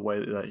Wright is the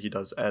way that he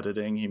does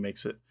editing. He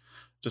makes it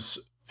just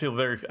feel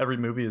every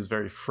movie is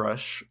very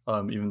fresh,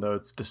 even though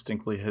it's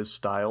distinctly his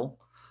style.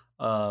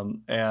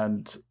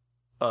 And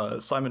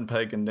Simon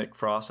Pegg and Nick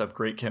Frost have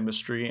great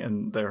chemistry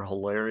and they're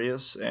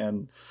hilarious.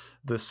 And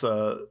this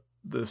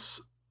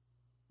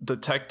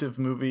detective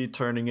movie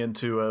turning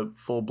into a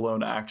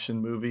full-blown action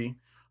movie,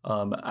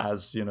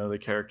 as the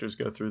characters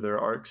go through their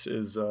arcs,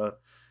 is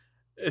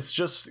it's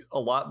just a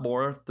lot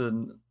more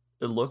than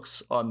it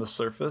looks on the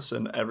surface,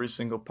 and every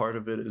single part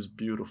of it is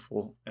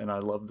beautiful. And I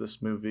love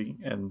this movie,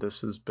 and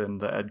this has been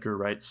the Edgar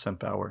Wright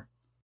Simp Hour.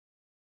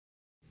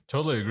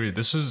 Totally agree.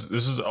 This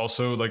is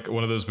also like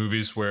one of those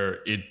movies where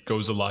it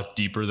goes a lot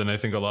deeper than I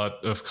think a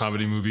lot of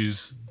comedy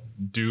movies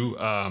do.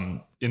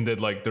 In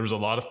that, like, there was a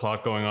lot of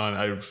plot going on.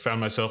 I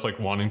found myself like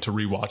wanting to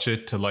rewatch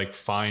it to like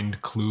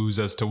find clues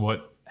as to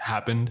what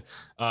happened,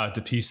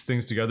 to piece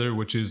things together,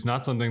 which is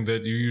not something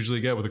that you usually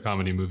get with a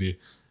comedy movie.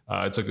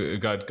 It's like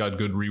it got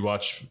good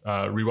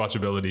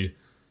rewatchability.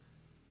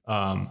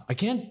 I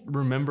can't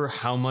remember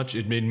how much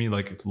it made me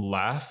like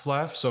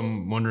laugh. So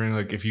I'm wondering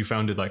like if you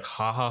found it like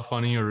haha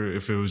funny, or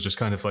if it was just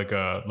kind of like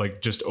a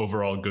like just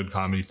overall good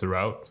comedy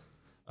throughout.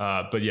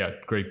 But yeah,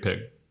 great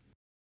pick.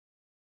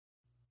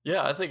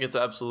 Yeah, I think it's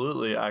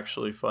absolutely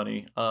actually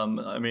funny.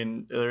 I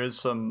mean, there is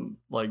some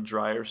like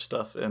drier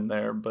stuff in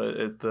there,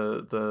 but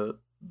the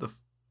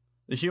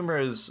humor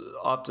is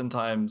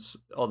oftentimes,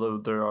 although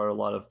there are a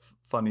lot of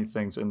funny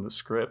things in the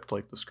script,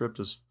 like the script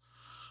is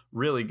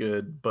really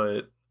good,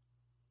 but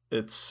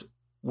it's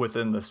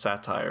within the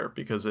satire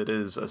because it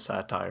is a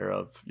satire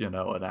of, you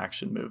know, an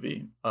action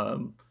movie.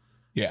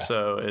 Yeah.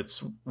 So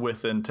it's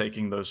within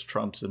taking those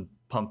trumps and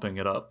pumping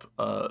it up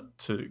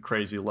to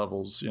crazy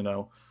levels, you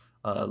know.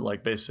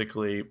 Like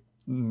basically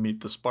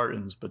Meet the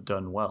Spartans, but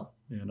done well,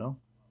 you know?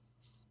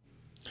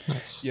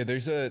 Nice. Yeah,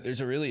 there's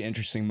a really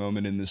interesting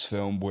moment in this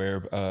film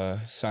where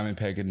Simon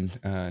Pegg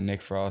and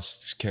Nick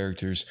Frost's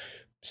characters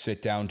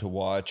sit down to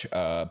watch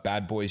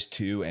Bad Boys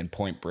 2 and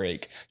Point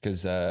Break,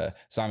 because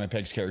Simon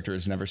Pegg's character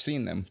has never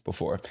seen them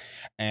before.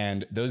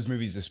 And those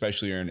movies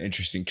especially are an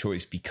interesting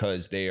choice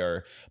because they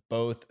are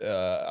both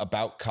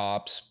about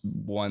cops,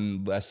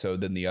 one less so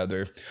than the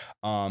other,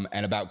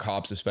 and about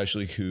cops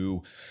especially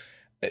who...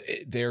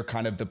 they're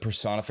kind of the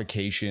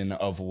personification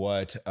of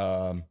what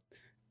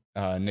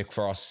Nick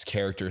Frost's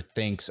character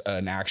thinks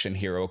an action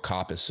hero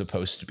cop is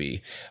supposed to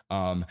be,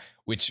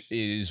 which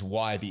is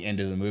why the end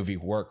of the movie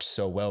works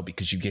so well,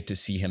 because you get to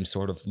see him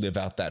sort of live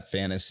out that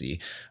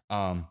fantasy.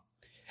 And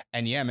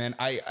yeah, man,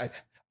 I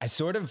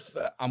sort of,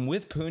 I'm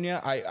with Punya.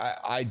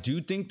 I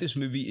do think this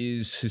movie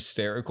is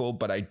hysterical,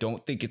 but I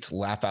don't think it's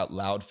laugh out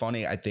loud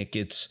funny. I think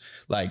it's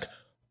like,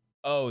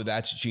 oh,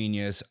 that's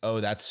genius.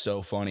 Oh, that's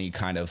so funny,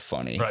 kind of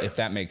funny, right? If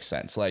that makes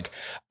sense. Like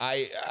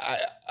I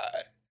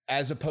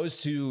as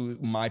opposed to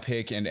my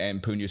pick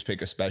and Punya's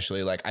pick,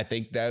 especially, like, I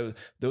think that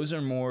those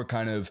are more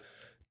kind of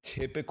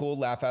typical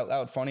laugh out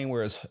loud funny.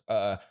 Whereas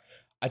I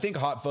think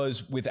Hot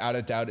Fuzz, without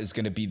a doubt, is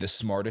going to be the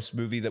smartest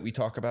movie that we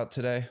talk about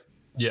today.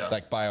 Yeah.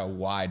 Like by a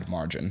wide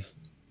margin.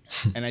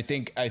 And I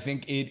think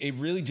it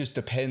really just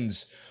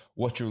depends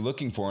what you're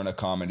looking for in a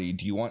comedy.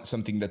 Do you want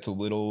something that's a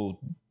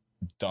little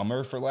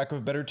dumber, for lack of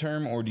a better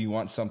term, or do you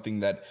want something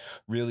that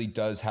really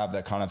does have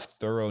that kind of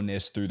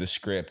thoroughness through the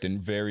script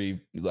and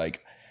very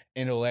like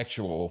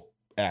intellectual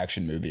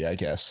action movie, I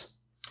guess?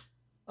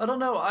 I don't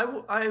know.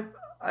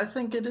 I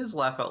think it is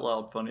laugh out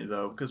loud funny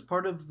though, because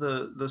part of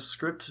the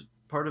script,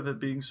 part of it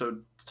being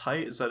so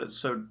tight, is that it's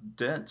so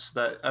dense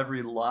that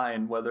every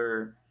line,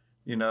 whether,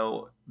 you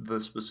know, the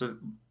specific,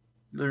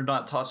 they're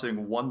not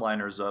tossing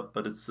one-liners up,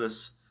 but it's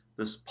this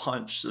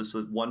punch, this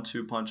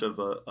 1-2 punch of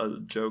a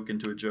joke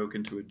into a joke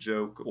into a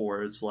joke,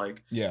 or it's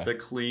like the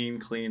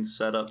clean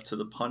setup to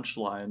the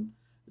punchline.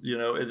 You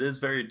know, it is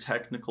very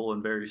technical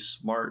and very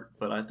smart,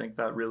 but I think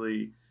that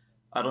really,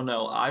 I don't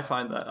know, I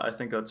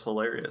think that's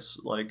hilarious.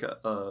 Like,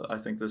 I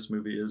think this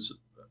movie is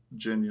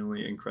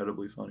genuinely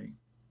incredibly funny.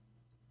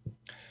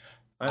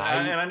 And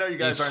I know you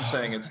guys aren't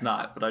saying it's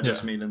not, but I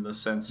just mean in the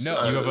sense.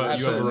 No, you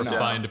have a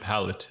refined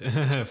palate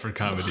for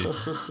comedy.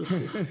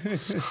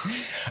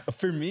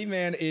 For me,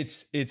 man,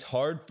 it's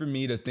hard for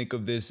me to think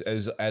of this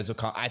as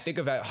I think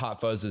of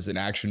Hot Fuzz as an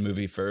action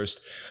movie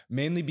first,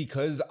 mainly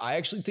because I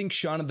actually think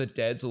Shaun of the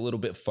Dead's a little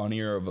bit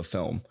funnier of a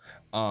film,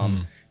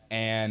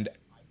 and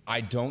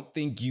I don't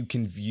think you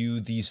can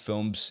view these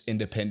films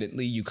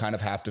independently. You kind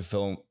of have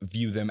to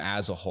view them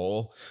as a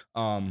whole,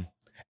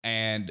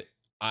 and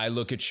I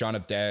look at Shaun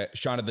of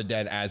the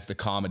Dead as the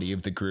comedy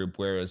of the group,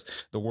 whereas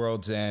The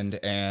World's End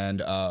and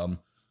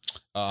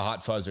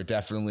Hot Fuzz are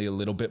definitely a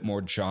little bit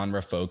more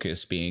genre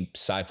focused, being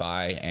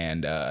sci-fi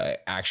and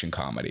action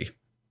comedy.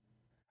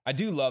 I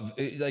do love,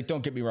 like,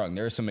 don't get me wrong,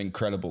 there are some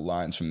incredible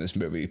lines from this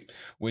movie.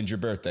 When's your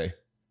birthday?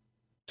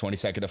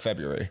 22nd of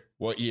February.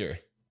 What year?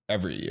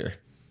 Every year.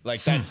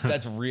 Like,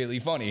 that's really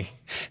funny.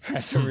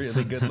 That's a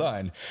really good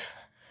line.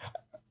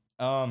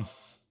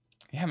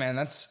 Yeah, man,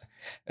 that's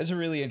a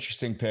really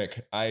interesting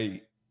pick.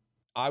 I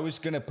was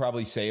going to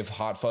probably save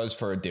Hot Fuzz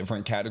for a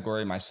different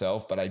category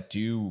myself, but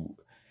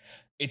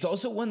it's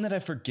also one that I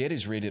forget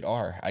is rated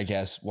R, I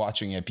guess,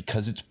 watching it,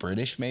 because it's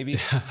British, maybe.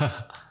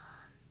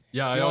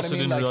 Yeah, I also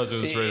didn't realize it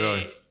was rated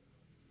R.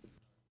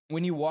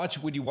 When you watch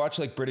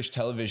like British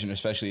television,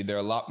 especially, they're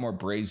a lot more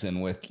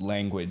brazen with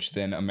language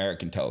than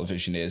American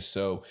television is.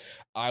 So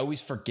I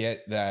always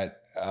forget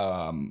that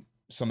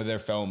some of their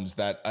films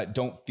that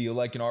don't feel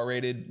like an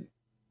R-rated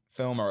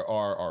film are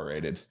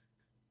R-rated.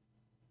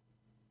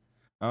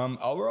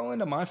 I'll roll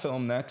into my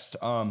film next.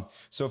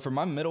 So for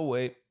my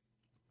middleweight,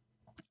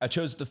 I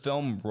chose the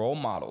film Role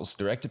Models,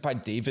 directed by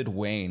David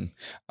Wayne.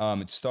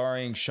 It's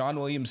starring Sean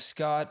William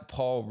Scott,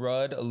 Paul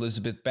Rudd,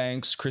 Elizabeth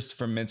Banks,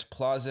 Christopher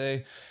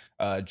Mintz-Plasse,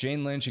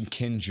 Jane Lynch, and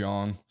Ken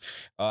Jeong.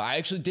 I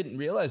actually didn't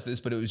realize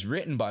this, but it was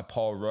written by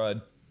Paul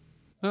Rudd,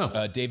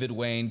 David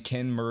Wayne,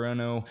 Ken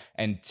Moreno,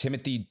 and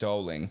Timothy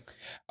Dowling.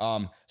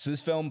 So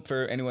this film,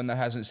 for anyone that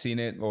hasn't seen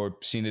it or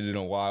seen it in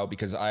a while,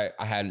 because I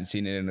hadn't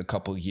seen it in a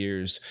couple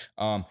years,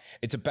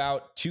 it's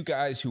about two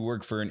guys who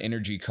work for an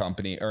energy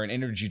company or an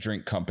energy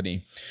drink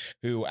company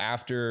who,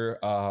 after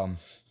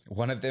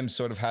one of them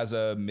sort of has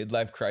a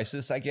midlife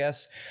crisis, I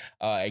guess,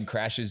 and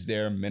crashes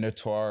their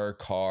Minotaur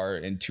car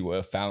into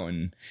a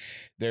fountain,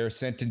 they're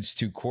sentenced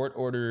to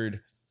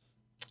court-ordered,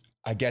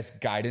 I guess,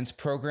 guidance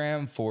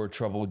program for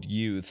troubled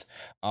youth,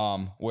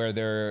 where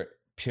they're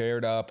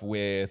paired up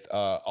with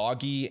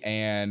Augie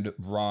and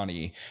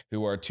Ronnie,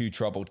 who are two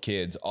troubled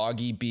kids.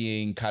 Augie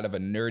being kind of a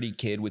nerdy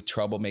kid with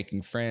trouble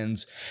making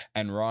friends,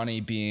 and Ronnie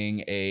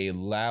being a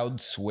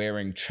loud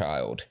swearing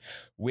child,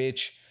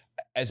 which,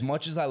 as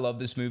much as I love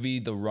this movie,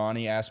 the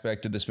Ronnie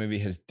aspect of this movie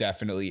has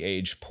definitely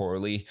aged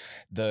poorly.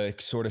 The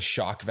sort of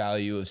shock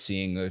value of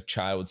seeing a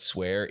child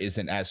swear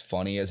isn't as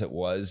funny as it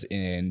was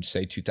in,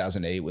 say,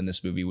 2008 when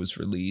this movie was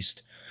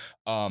released.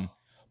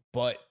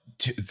 But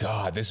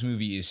God, this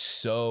movie is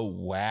so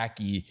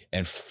wacky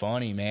and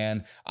funny,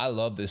 man. I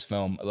love this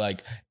film.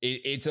 Like,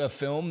 it's a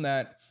film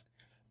that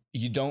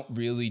you don't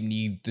really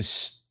need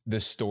the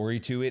story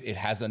to it. It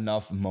has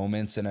enough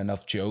moments and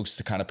enough jokes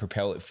to kind of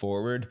propel it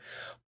forward.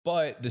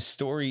 But the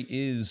story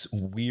is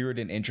weird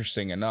and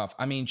interesting enough.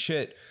 I mean,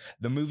 shit,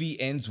 the movie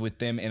ends with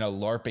them in a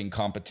LARPing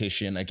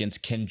competition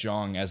against Ken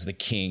Jeong as the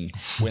king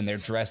when they're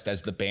dressed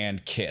as the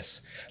band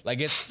Kiss. Like,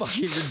 it's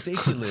fucking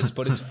ridiculous,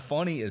 but it's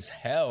funny as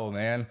hell,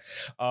 man.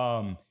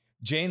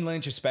 Jane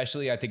Lynch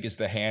especially, I think, is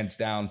the hands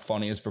down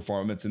funniest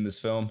performance in this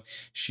film.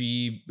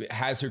 She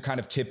has her kind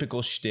of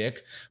typical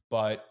shtick,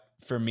 but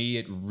for me,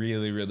 it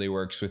really, really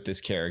works with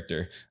this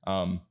character.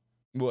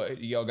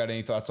 What, y'all got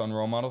any thoughts on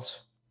Role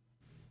Models?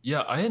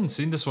 Yeah, I hadn't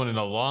seen this one in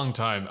a long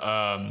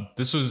time.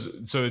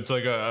 It's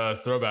like a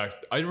throwback.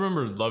 I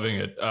remember loving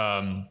it.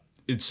 I'm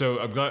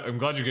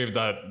glad you gave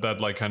that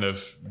like kind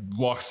of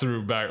walk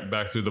through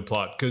back through the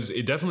plot, because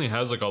it definitely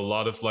has like a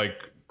lot of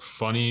like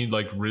funny,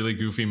 like really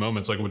goofy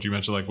moments, like what you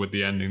mentioned, like with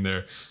the ending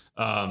there.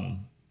 Not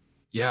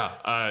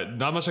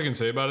much I can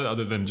say about it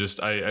other than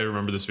just I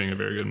remember this being a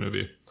very good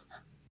movie.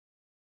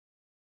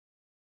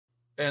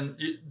 And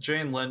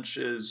Jane Lynch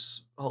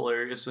is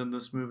hilarious in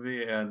this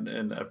movie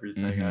and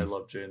everything. Mm-hmm. I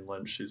love Jane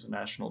Lynch. She's a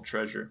national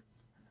treasure.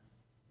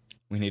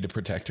 We need to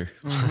protect her.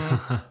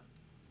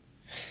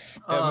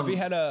 The movie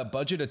had a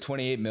budget of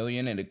 $28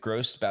 million and it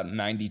grossed about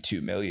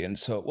 $92 million.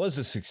 So it was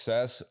a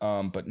success,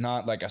 but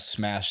not like a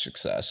smash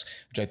success,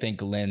 which I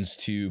think lends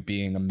to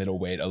being a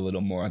middleweight a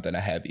little more than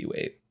a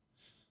heavyweight.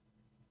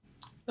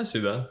 I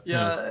see that.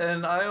 Yeah.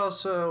 And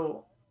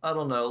I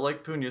don't know,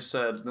 like Punya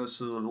said, this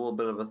is a little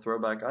bit of a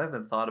throwback. I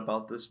haven't thought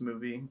about this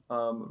movie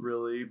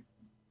really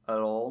at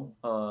all.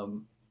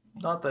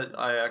 Not that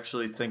I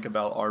actually think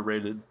about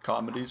R-rated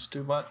comedies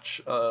too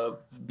much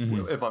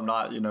if I'm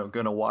not,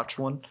 going to watch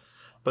one.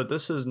 But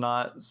this is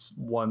not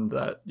one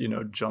that,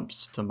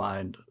 jumps to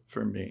mind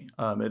for me.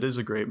 It is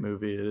a great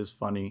movie. It is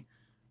funny.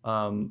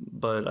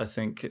 But I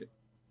think,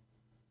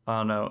 I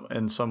don't know,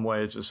 in some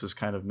ways this is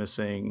kind of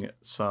missing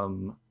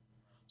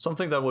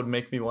something that would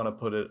make me want to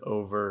put it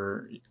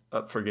over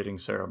Forgetting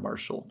Sarah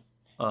Marshall.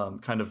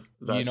 Kind of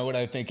that. You know what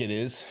I think it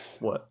is?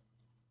 What?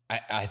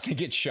 I think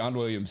it's Sean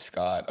William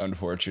Scott,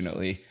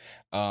 unfortunately.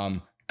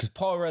 Because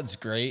Paul Rudd's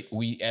great.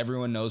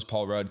 Everyone knows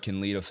Paul Rudd can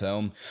lead a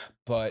film,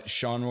 but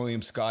Sean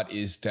William Scott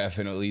is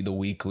definitely the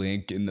weak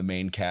link in the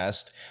main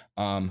cast.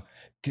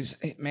 Because,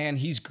 man,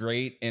 he's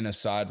great in a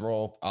side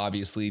role.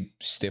 Obviously,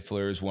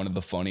 Stifler is one of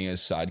the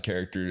funniest side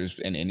characters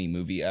in any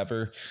movie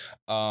ever.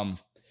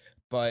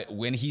 But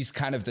when he's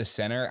kind of the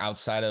center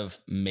outside of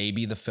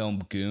maybe the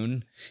film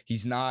Goon,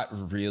 he's not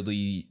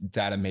really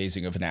that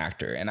amazing of an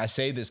actor. And I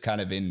say this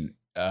kind of in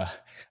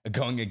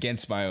going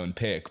against my own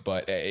pick,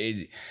 but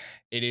it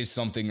is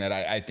something that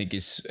I think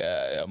is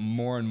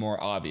more and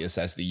more obvious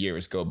as the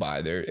years go by.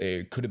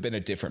 It could have been a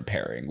different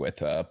pairing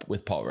with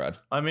Paul Rudd.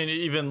 I mean,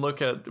 even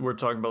we're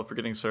talking about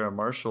Forgetting Sarah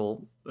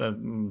Marshall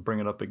and bring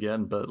it up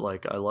again, but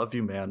like, I Love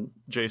You, Man,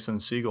 Jason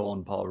Segel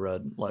and Paul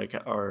Rudd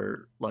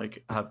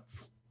have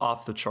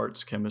off the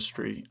charts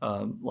chemistry,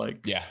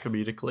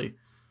 comedically,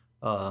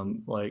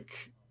 and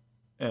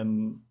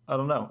I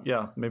don't know.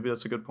 Yeah, maybe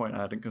that's a good point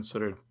I hadn't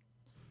considered.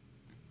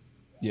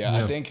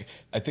 Yeah, yep.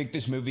 I think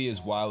this movie is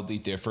wildly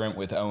different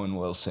with Owen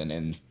Wilson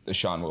in the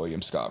Sean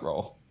William Scott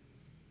role.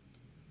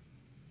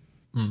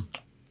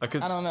 I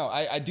don't know.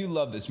 I do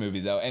love this movie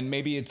though, and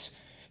maybe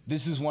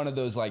this is one of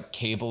those like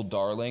cable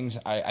darlings.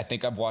 I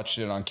think I've watched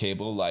it on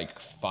cable like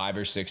 5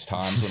 or 6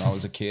 times when I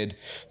was a kid,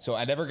 so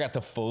I never got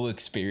the full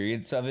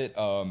experience of it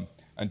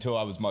until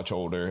I was much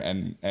older,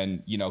 and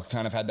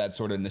kind of had that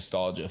sort of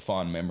nostalgia,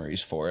 fond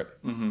memories for it.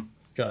 Mm-hmm.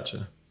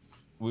 Gotcha.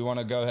 We want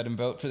to go ahead and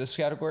vote for this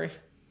category.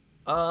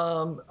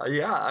 Yeah,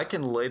 I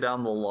can lay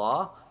down the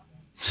law.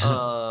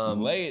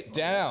 Lay it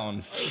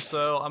down.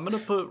 So I'm gonna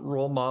put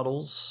Role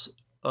Models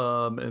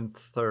in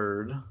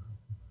third.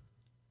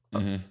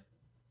 Mm-hmm.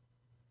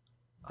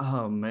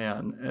 Oh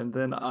man, and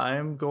then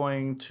I'm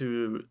going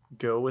to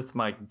go with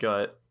my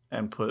gut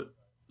and put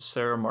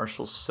Sarah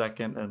Marshall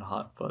second and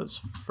Hot Fuzz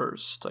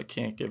first. I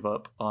can't give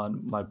up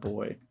on my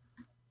boy.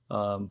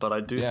 But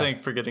I do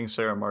think Forgetting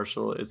Sarah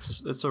Marshall,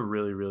 it's a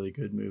really, really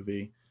good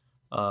movie.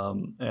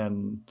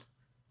 And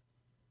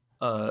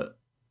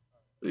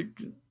it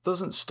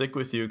doesn't stick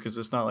with you because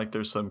it's not like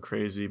there's some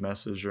crazy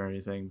message or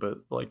anything, but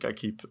like I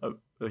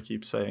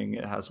keep saying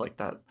it has like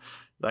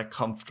that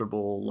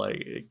comfortable,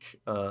 like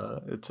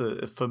it's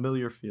a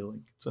familiar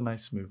feeling. It's a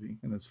nice movie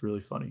and it's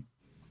really funny.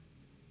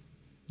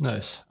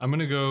 Nice. I'm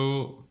gonna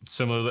go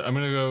similarly. I'm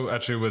gonna go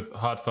actually with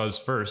Hot Fuzz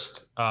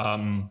first,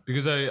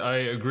 because I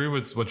agree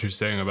with what you're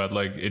saying about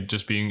like it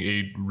just being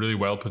a really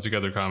well put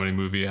together comedy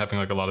movie, having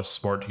like a lot of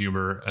smart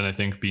humor, and I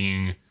think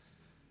being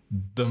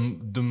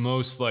the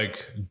most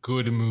like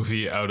good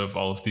movie out of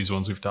all of these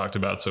ones we've talked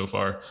about so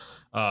far.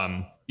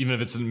 Even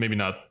if it's maybe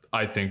not,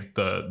 I think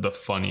the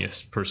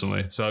funniest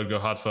personally. So I'd go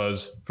Hot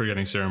Fuzz,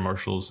 Forgetting Sarah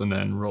Marshalls, and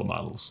then Role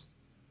Models.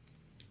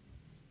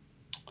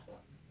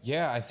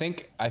 Yeah, I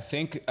think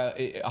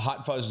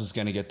Hot Fuzz was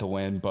going to get the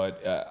win,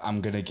 but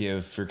I'm going to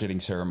give Forgetting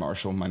Sarah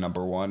Marshall my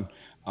number one.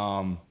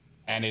 And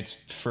it's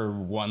for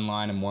one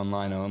line and one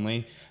line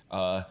only.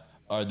 Are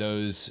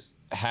those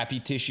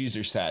happy tissues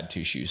or sad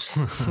tissues?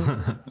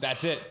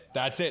 That's it.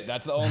 That's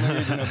the only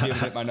reason I'm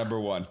giving it my number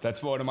one.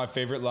 That's one of my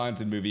favorite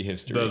lines in movie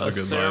history. That was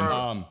a good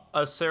line.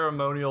 A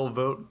ceremonial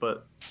vote,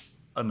 but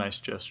a nice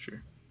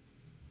gesture.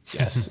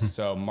 Yes.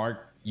 So,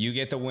 Mark, you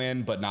get the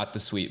win, but not the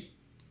sweep.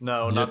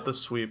 No, not the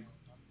sweep.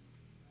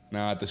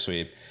 Not the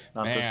sweep.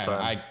 Not this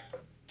time.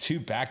 Two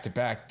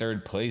back-to-back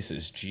third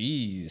places.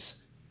 Jeez.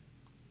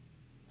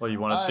 Well, you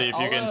want to see if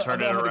you can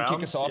turn it around?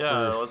 Kick us off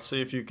let's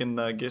see if you can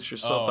get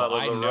yourself out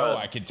of the rut. I know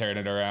I can turn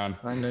it around.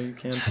 I know you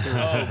can too.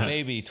 Oh,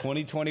 baby.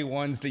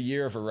 2021's the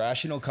year of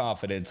irrational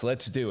confidence.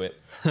 Let's do it.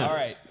 All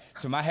right.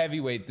 So my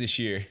heavyweight this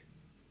year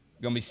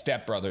going to be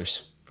Step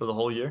Brothers. For the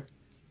whole year?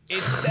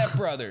 It's Step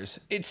Brothers.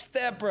 It's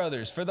Step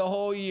Brothers for the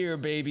whole year,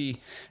 baby.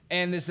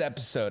 And this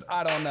episode.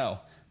 I don't know.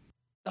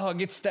 Oh,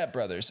 it's Step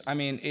Brothers. I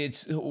mean,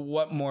 it's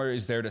what more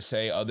is there to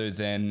say other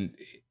than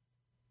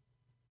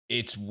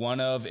it's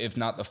one of, if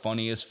not the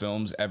funniest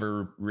films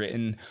ever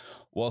written,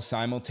 while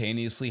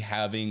simultaneously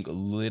having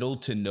little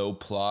to no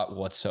plot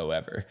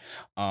whatsoever.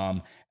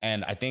 And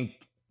I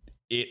think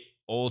it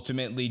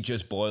ultimately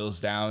just boils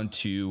down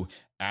to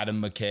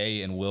Adam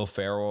McKay and Will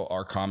Ferrell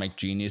are comic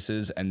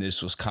geniuses, and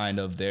this was kind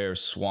of their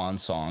swan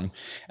song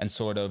and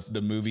sort of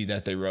the movie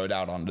that they rode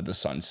out onto the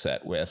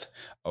sunset with,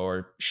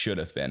 or should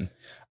have been.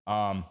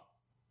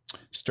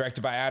 It's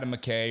directed by Adam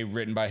McKay,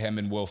 written by him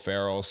and Will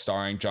Ferrell,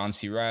 starring John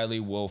C. Reilly,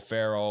 Will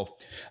Ferrell,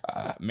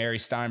 Mary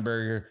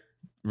Steinberger,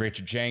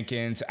 Richard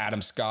Jenkins,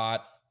 Adam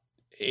Scott.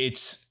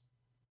 It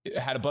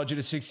had a budget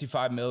of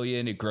 $65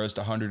 million. It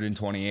grossed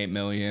 $128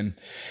 million.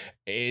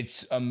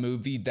 It's a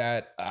movie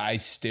that I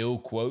still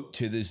quote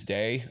to this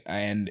day,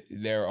 and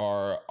there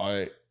are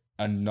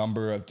a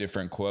number of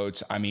different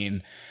quotes. I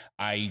mean,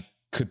 I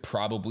could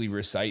probably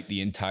recite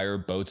the entire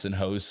Boats and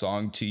Hoes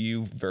song to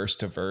you verse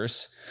to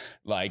verse.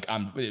 Like,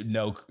 I'm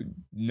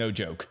no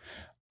joke.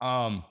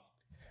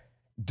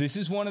 This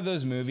is one of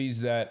those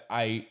movies that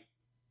I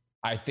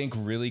think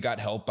really got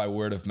helped by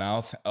word of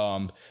mouth.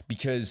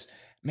 Because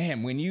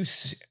man, when you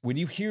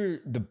hear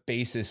the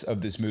basis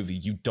of this movie,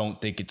 you don't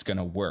think it's going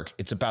to work.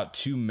 It's about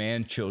two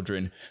man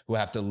children who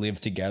have to live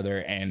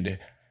together, and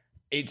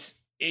it's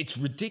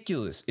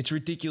ridiculous. It's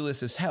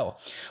ridiculous as hell.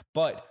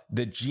 But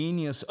the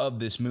genius of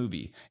this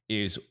movie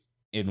is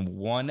in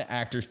one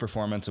actor's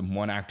performance and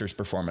one actor's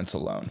performance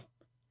alone.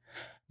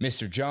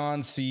 Mr.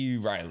 John C.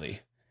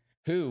 Reilly,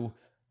 who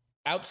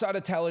outside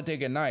of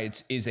Talladega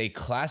Nights is a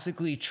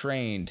classically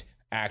trained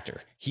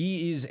actor.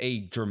 He is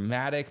a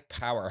dramatic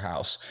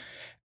powerhouse.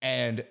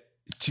 And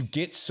to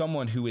get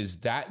someone who is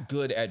that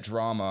good at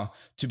drama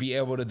to be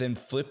able to then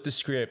flip the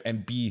script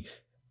and be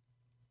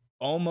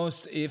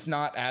almost, if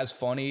not as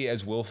funny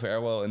as Will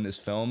Ferrell in this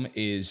film,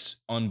 is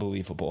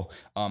unbelievable.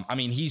 I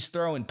mean, he's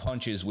throwing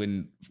punches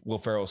when Will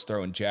Ferrell's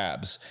throwing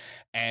jabs,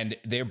 and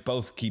they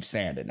both keep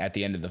standing at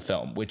the end of the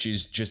film, which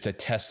is just a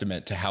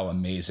testament to how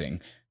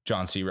amazing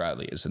John C.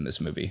 Reilly is in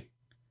this movie.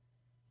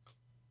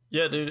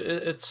 Yeah, dude,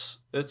 it's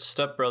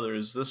Step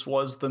Brothers. This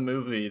was the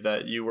movie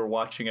that you were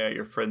watching at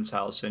your friend's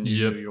house and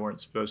you knew you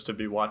weren't supposed to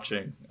be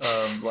watching.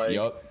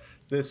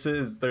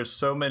 There's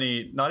so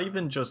many, not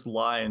even just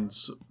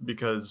lines,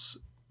 because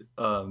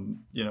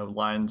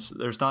lines,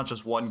 there's not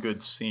just one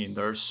good scene.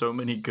 There are so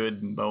many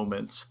good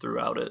moments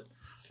throughout it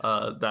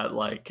that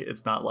like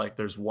it's not like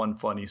there's one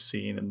funny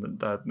scene and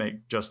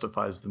that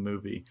justifies the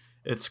movie.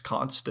 It's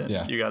constant.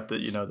 Yeah. You got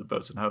the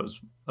Boats and Hoes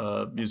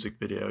music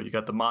video. You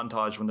got the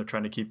montage when they're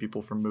trying to keep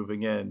people from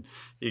moving in.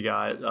 You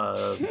got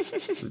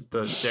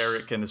the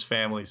Derek and his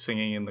family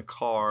singing in the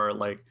car.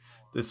 Like,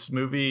 this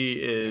movie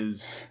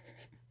is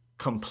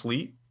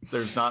complete.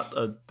 There's not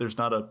a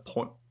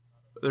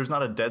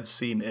dead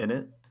scene in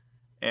it,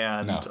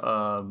 and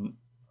No.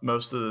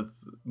 most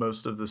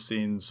of the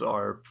scenes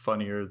are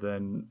funnier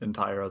than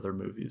entire other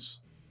movies.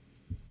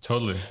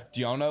 Totally.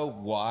 Do y'all know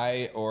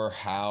why or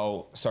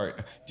how? Sorry,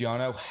 do y'all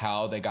know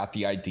how they got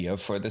the idea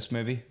for this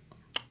movie?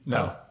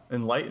 No,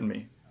 enlighten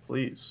me,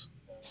 please.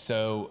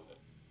 So,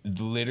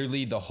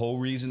 literally, the whole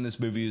reason this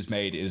movie was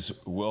made is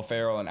Will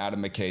Ferrell and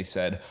Adam McKay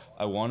said,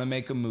 "I want to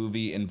make a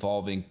movie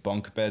involving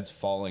bunk beds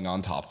falling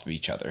on top of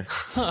each other."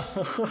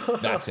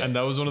 That's it. And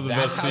that was one of the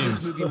That's best how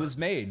scenes. this movie was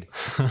made.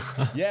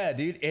 Yeah,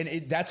 dude,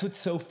 and that's what's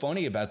so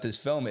funny about this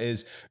film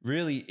is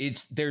really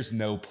there's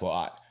no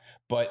plot.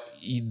 But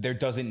there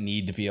doesn't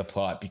need to be a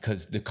plot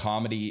because the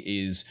comedy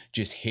is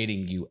just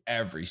hitting you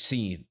every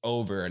scene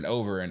over and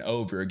over and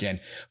over again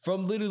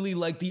from literally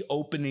like the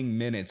opening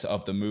minutes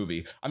of the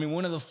movie. I mean,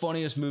 one of the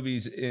funniest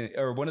movies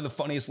or one of the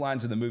funniest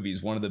lines in the movie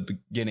is one of the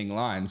beginning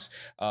lines.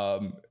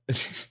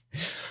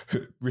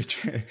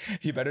 Rich,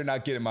 you better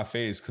not get in my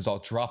face because I'll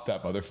drop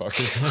that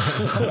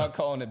motherfucker. I'm not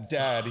calling him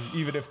dad,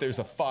 even if there's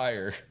a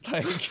fire.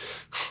 Like...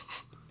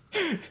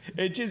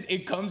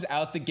 It comes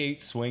out the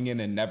gate swinging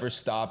and never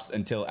stops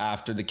until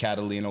after the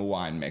Catalina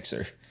wine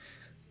mixer.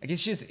 Like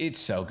it's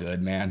so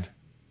good, man.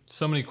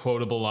 So many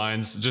quotable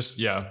lines. Just,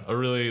 yeah, a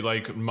really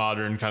like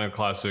modern kind of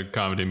classic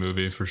comedy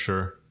movie for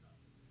sure.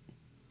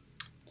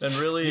 And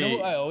really, You know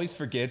what I always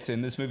forget's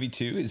in this movie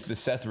too is the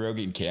Seth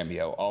Rogen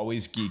cameo.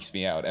 Always geeks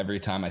me out every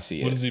time I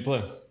see it. What does he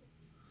play?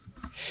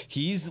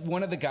 He's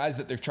one of the guys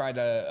that they're trying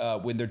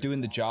to when they're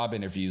doing the job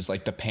interviews,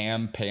 like the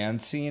Pan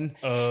scene.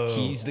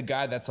 He's the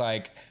guy that's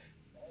like,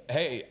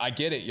 "Hey, I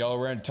get it. Y'all are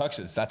wearing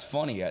tuxes. That's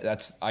funny.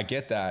 I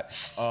get that."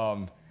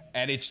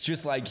 And it's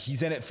just like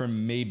he's in it for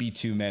maybe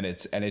 2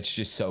 minutes, and it's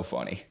just so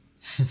funny.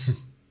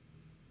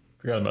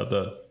 Forgot about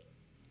that.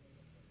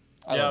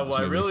 love this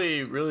I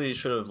movie. really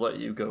should have let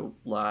you go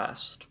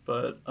last,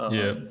 but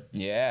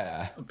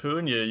Yeah.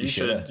 Punya,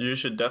 you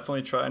should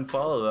definitely try and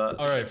follow that.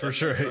 All right, for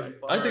sure.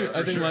 I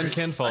think mine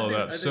can follow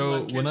that.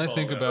 So when I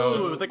think about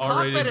Ooh, the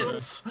R-rated,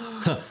 confidence.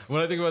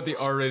 when I think about the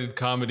R-rated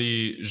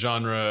comedy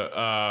genre,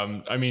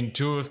 I mean,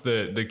 two of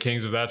the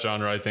kings of that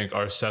genre, I think,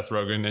 are Seth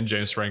Rogen and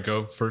James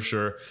Franco for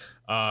sure.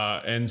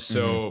 And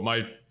so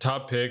my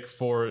top pick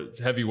for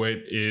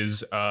heavyweight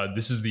is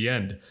This Is the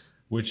End,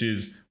 which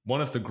is one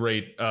of the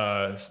great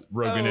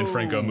Rogen and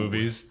Franco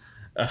movies.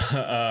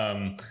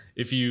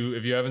 If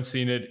you haven't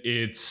seen it,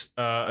 it's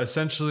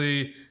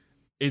essentially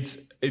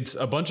it's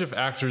a bunch of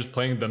actors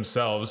playing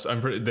themselves.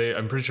 I'm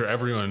pretty sure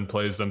everyone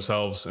plays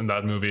themselves in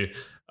that movie.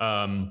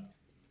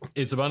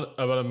 It's about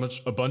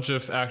a bunch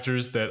of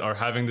actors that are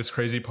having this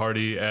crazy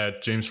party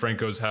at James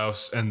Franco's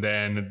house, and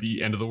then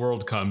the end of the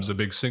world comes. A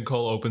big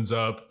sinkhole opens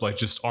up, like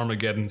just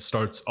Armageddon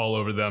starts all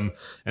over them,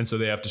 and so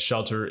they have to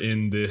shelter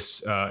in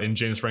this in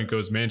James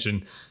Franco's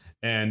mansion,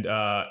 and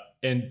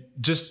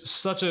just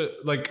such a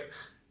like.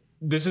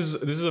 This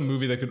is a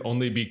movie that could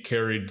only be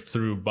carried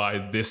through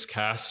by this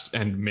cast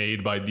and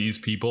made by these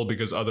people,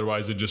 because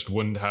otherwise it just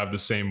wouldn't have the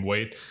same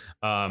weight.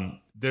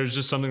 There's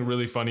just something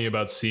really funny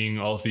about seeing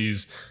all of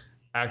these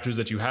actors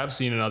that you have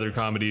seen in other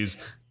comedies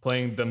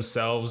playing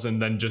themselves and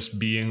then just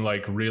being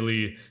like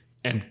really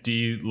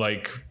empty,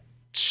 like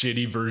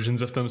shitty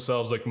versions of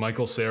themselves. Like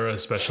Michael Cera,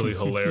 especially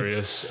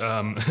hilarious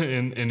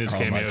in his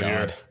cameo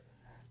here.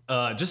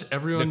 Just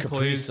everyone The Capri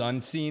plays Sun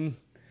scene.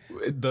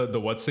 the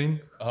what scene?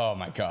 Oh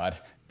my god.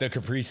 The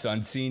Capri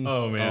Sun scene.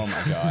 Oh, man. Oh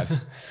my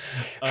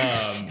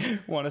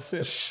god. Want to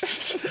sip?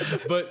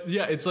 But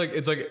yeah, it's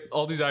like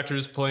all these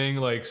actors playing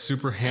like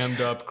super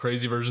hammed up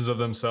crazy versions of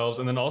themselves,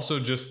 and then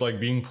also just like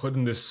being put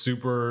in this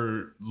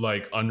super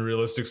like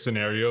unrealistic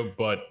scenario,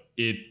 but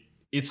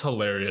it's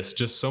hilarious.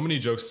 Just so many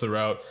jokes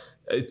throughout.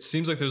 It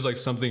seems like there's like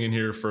something in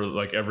here for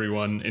like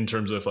everyone in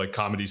terms of like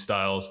comedy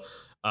styles.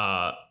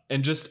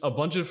 And just a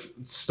bunch of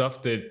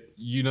stuff that,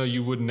 you know,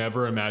 you would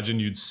never imagine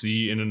you'd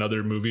see in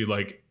another movie,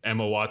 like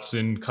Emma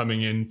Watson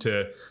coming in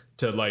to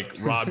like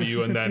rob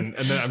you, and then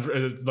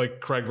I'm like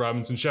Craig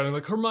Robinson shouting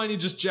like, Hermione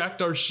just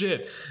jacked our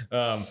shit.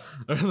 But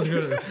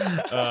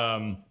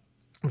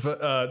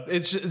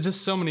it's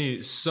just so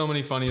many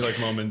funny like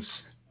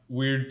moments,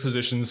 weird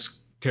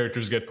positions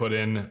characters get put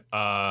in.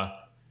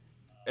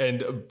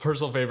 And a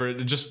personal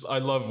favorite, just I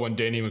love when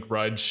Danny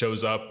McBride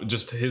shows up.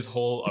 Just his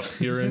whole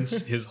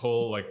appearance, his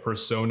whole like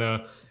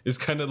persona is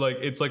kind of like,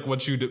 it's like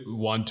what you'd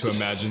want to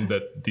imagine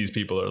that these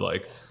people are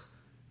like.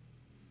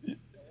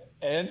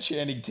 And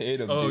Channing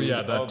Tatum. Oh, dude.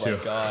 yeah, that too. Oh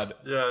my god.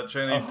 Yeah,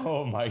 Channing.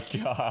 Oh my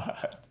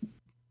god.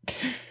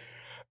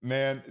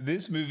 Man,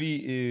 this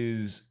movie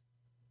is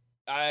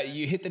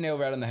you hit the nail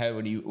right on the head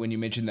when you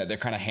mentioned that they're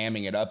kind of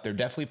hamming it up. They're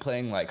definitely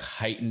playing like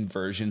heightened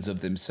versions of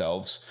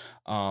themselves.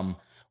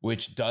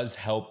 Which does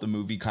help the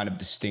movie kind of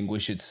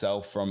distinguish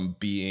itself from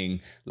being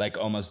like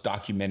almost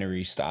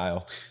documentary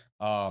style.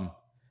 One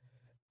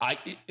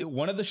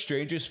of the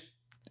strangest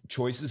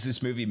choices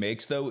this movie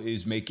makes, though,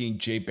 is making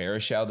Jay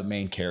Baruchel the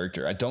main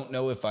character. I don't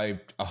know if I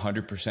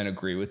 100%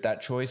 agree with that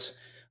choice.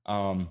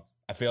 I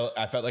felt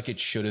like it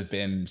should have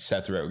been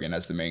Seth Rogen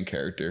as the main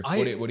character.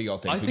 What do y'all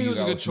think? I think it was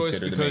a good choice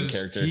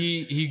because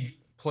he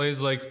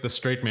plays like the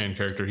straight man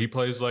character. He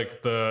plays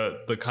like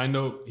the kind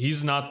of,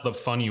 he's not the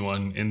funny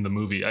one in the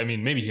movie. I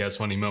mean, maybe he has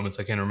funny moments,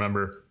 I can't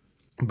remember.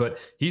 But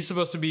he's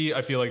supposed to be,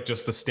 I feel like,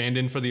 just the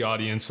stand-in for the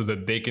audience so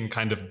that they can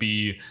kind of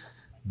be,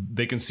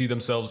 they can see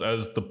themselves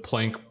as the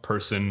plank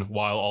person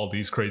while all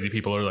these crazy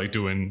people are like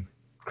doing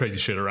crazy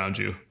shit around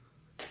you.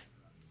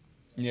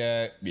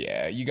 Yeah,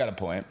 you got a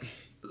point.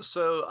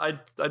 So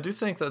I do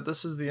think that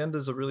This Is the End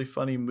is a really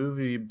funny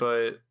movie,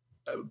 but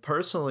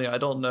personally, I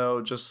don't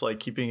know, just like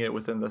keeping it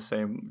within the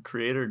same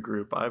creator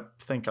group, I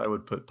think I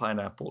would put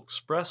Pineapple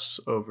Express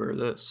over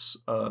this.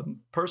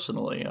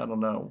 Personally, I don't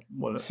know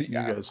what you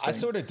guys think. I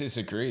sort of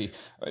disagree,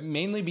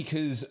 mainly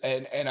because,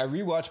 and I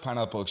rewatched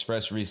Pineapple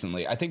Express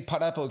recently. I think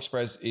Pineapple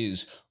Express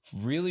is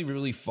really,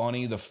 really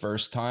funny the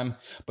first time,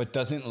 but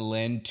doesn't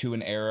lend to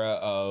an era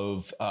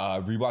of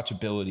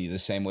rewatchability the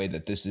same way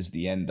that This Is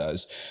the End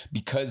does,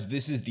 because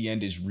This Is the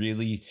End is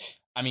really,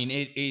 I mean,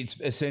 it's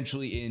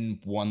essentially in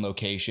one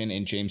location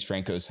in James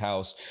Franco's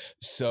house.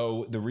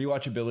 So the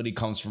rewatchability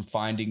comes from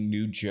finding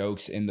new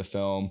jokes in the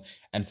film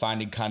and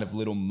finding kind of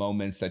little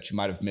moments that you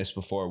might have missed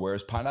before.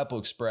 Whereas Pineapple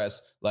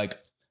Express, like,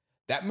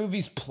 that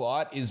movie's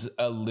plot is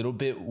a little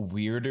bit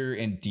weirder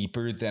and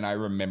deeper than I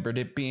remembered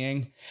it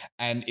being.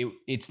 And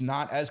it's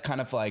not as kind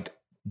of like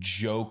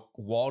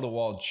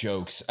wall-to-wall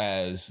jokes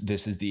as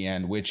This Is the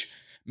End, which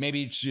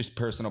maybe it's just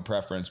personal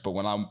preference, but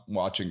when I'm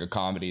watching a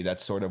comedy,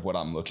 that's sort of what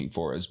I'm looking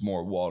for, is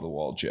more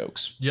wall-to-wall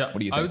jokes. Yeah, what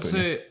do you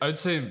think? I would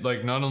say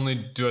like, not only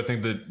do I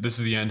think that This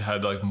Is the End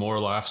had like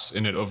more laughs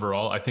in it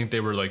overall, I think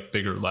they were like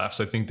bigger laughs.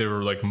 I think they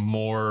were like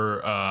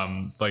more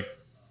like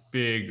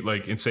big,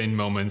 like insane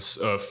moments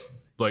of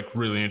like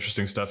really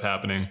interesting stuff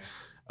happening.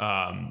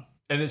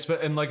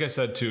 And like I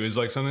said too, is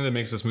like something that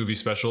makes this movie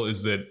special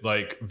is that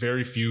like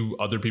very few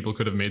other people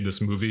could have made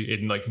this movie.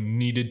 It like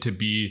needed to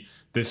be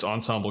this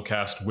ensemble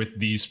cast with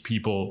these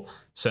people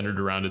centered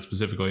around it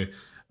specifically.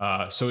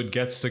 So it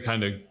gets to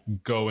kind of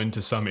go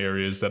into some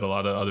areas that a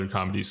lot of other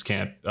comedies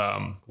can't.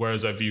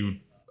 Whereas I view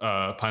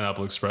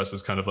Pineapple Express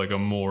as kind of like a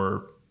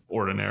more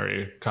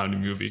ordinary comedy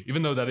movie,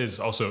 even though that is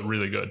also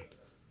really good.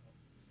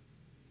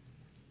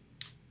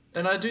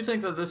 And I do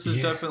think that this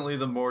is definitely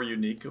the more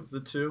unique of the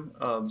two.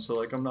 So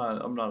like I'm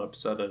not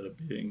upset at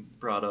it being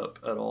brought up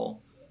at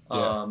all.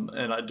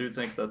 And I do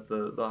think that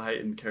the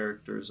heightened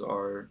characters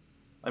are,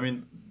 I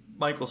mean,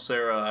 Michael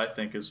Cera I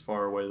think is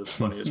far away the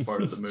funniest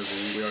part of the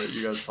movie.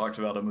 You guys talked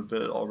about him a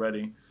bit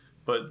already,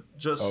 but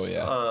just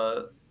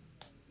I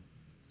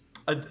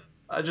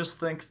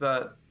just think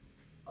that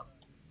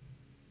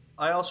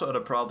I also had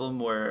a problem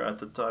where at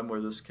the time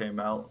where this came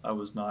out, I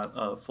was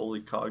not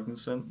fully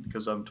cognizant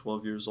because I'm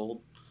 12 years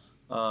old.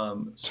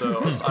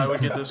 So I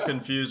would get this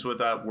confused with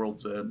At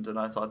World's End, and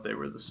I thought they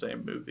were the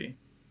same movie.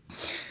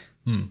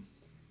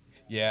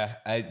 Yeah,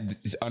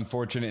 it's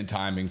unfortunate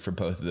timing for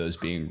both of those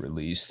being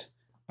released.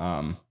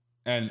 And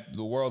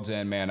The World's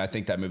End, man, I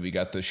think that movie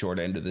got the short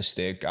end of the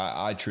stick.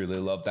 I truly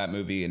love that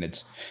movie, and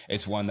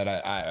it's one that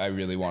I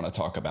really want to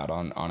talk about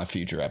on a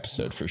future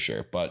episode for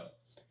sure. But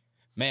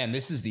man,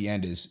 This Is the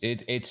End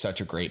it's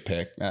such a great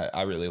pick.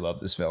 I really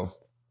love this film.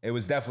 It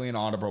was definitely an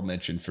honorable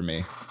mention for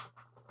me.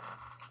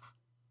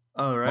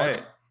 All right.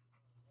 Mark?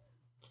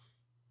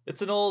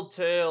 It's an old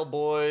tale,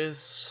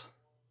 boys.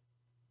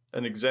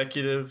 An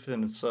executive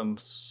in some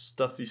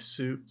stuffy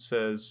suit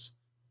says,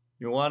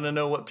 "You want to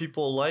know what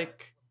people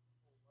like?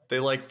 They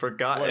like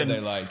forgotten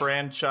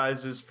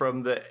franchises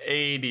from the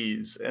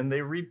 80s, and they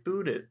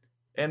reboot it.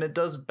 And it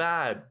does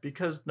bad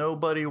because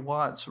nobody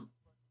wants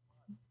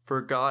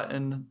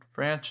forgotten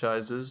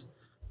franchises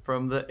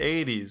from the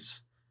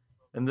 80s.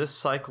 And this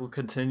cycle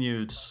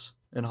continues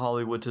in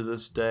Hollywood to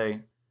this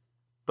day.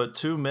 But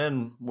two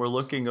men were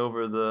looking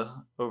over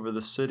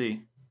the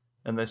city,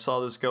 and they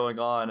saw this going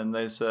on, and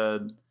they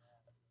said,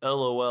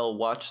 LOL,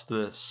 watch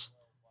this.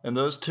 And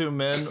those two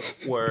men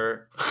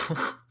were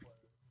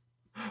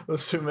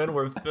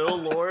Phil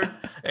Lord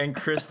and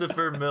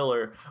Christopher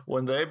Miller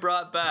when they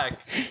brought back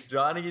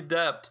Johnny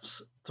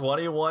Depp's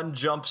 21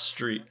 Jump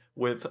Street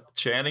with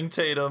Channing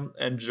Tatum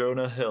and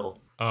Jonah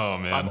Hill. Oh,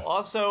 man. I'm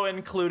also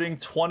including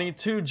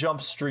 22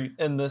 Jump Street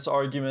in this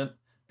argument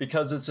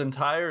because its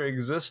entire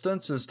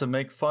existence is to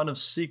make fun of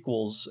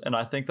sequels, and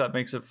I think that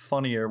makes it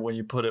funnier when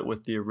you put it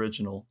with the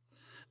original.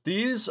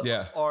 These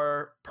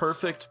are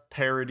perfect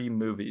parody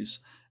movies,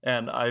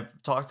 and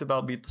I've talked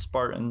about Meet the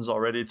Spartans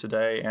already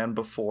today and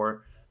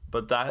before,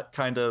 but that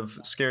kind of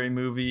scary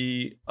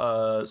movie,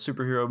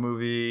 superhero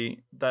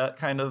movie, that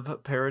kind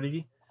of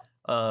parody,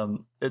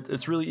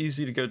 it's really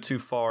easy to go too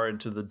far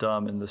into the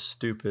dumb and the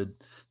stupid.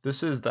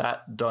 This is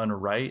that done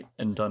right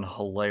and done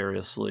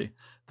hilariously.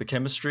 The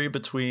chemistry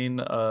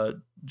between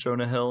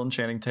Jonah Hill and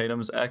Channing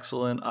Tatum is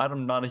excellent.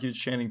 I'm not a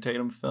huge Channing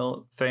Tatum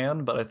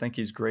fan, but I think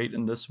he's great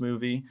in this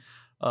movie.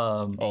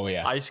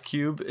 Ice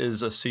Cube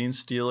is a scene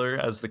stealer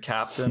as the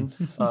captain.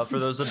 For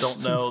those that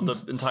don't know,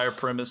 the entire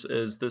premise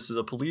is this is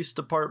a police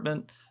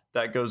department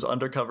that goes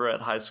undercover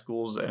at high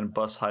schools and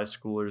busts high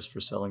schoolers for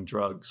selling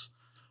drugs.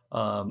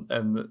 And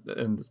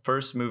in the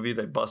first movie,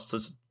 they bust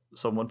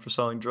someone for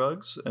selling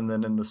drugs, and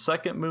then in the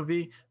second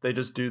movie they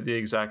just do the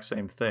exact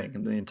same thing,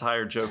 and the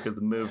entire joke of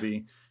the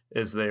movie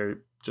is they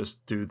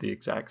just do the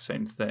exact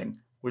same thing,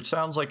 which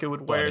sounds like it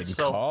would wear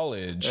itself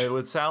college. It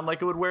would sound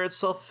like it would wear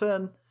itself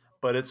thin,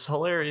 but it's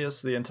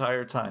hilarious the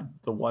entire time.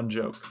 The one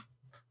joke.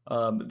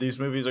 These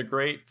movies are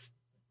great.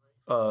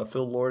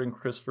 Phil Lord and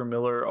Christopher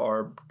Miller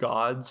are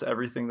gods.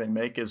 Everything they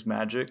make is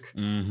magic.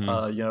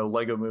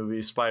 Lego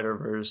Movie,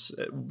 Spider-Verse,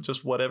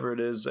 just whatever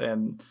it is.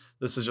 And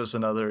this is just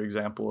another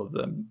example of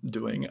them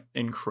doing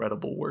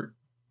incredible work.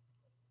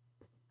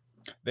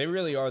 They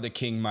really are the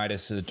King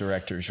Midas of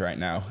directors right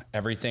now.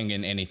 Everything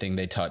and anything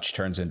they touch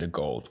turns into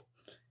gold.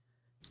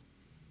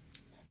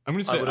 I'm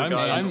gonna say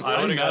I'm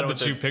glad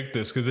that you picked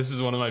this, because this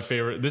is one of my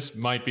favorite. This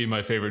might be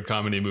my favorite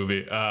comedy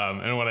movie.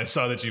 And when I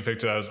saw that you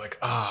picked it, I was like,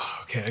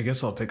 okay, I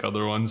guess I'll pick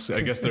other ones.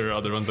 I guess there are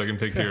other ones I can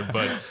pick here,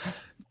 but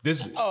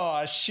this.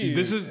 Oh shoot!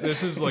 This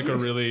is like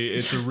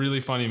it's a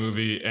really funny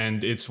movie,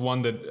 and it's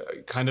one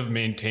that kind of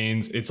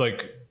maintains. It's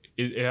like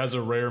it has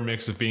a rare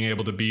mix of being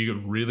able to be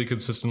really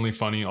consistently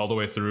funny all the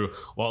way through,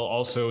 while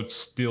also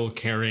still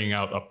carrying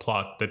out a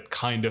plot that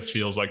kind of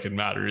feels like it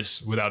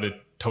matters without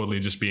it totally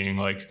just being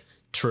like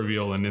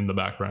trivial and in the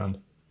background.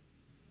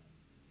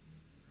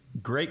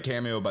 Great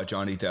cameo by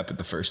Johnny Depp in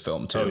the first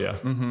film too. Oh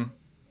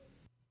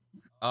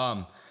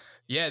yeah.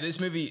 Yeah, this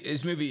movie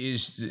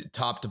is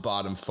top to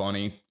bottom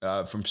funny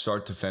from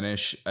start to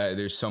finish.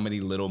 There's so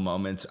many little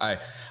moments.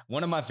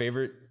 One of my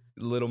favorite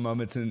little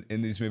moments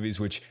in these movies,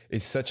 which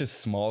is such a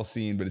small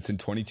scene, but it's in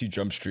 22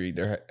 Jump Street.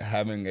 They're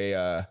having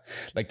they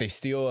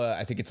steal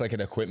I think it's like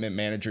an equipment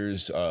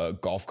manager's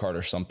golf cart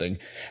or something, and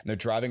they're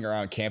driving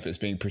around campus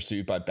being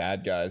pursued by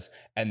bad guys,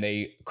 and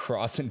they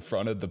cross in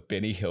front of the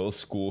Benny Hill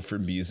School for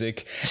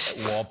Music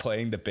while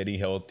playing the Benny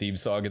Hill theme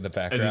song in the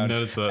background. I didn't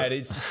notice that. And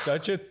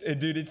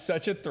it's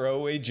such a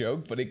throwaway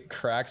joke, but it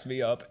cracks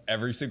me up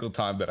every single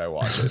time that I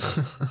watch it.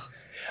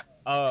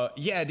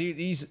 Yeah, dude,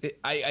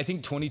 I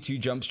think 22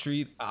 Jump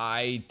Street,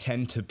 I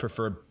tend to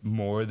prefer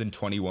more than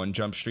 21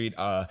 Jump Street,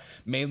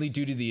 mainly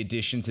due to the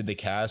addition to the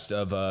cast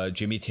of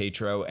Jimmy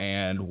Tatro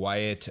and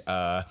Wyatt.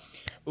 I'm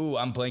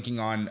blanking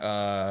on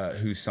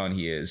whose son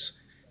he is.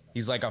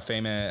 He's like a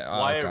famous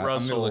Wyatt Russell.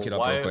 I'm gonna look it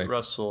up real quick.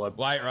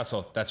 Wyatt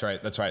Russell. That's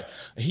right.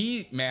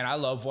 I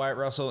love Wyatt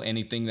Russell.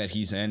 Anything that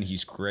he's in,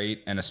 he's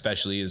great. And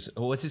especially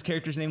what's his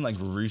character's name? Like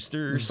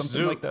Rooster or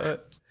something like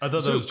that? I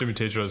thought that was Jimmy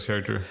Tatro's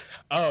character.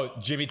 Oh,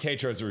 Jimmy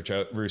Tatro's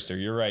Rooster.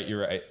 You're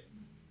right.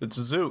 It's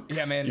Zook.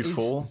 Yeah, man. You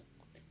fool.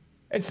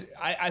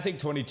 I think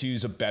 22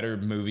 is a better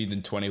movie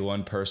than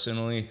 21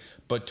 personally,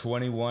 but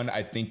 21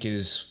 I think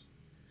is,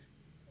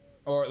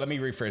 or let me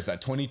rephrase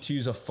that. 22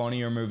 is a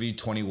funnier movie.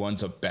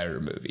 21's a better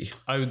movie.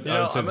 I would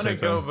say the same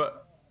thing.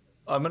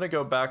 I'm gonna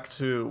go back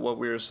to what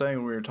we were saying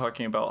when we were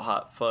talking about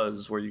Hot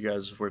Fuzz, where you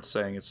guys were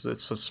saying it's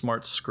a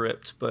smart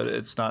script, but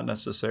it's not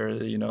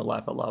necessarily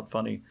laugh out loud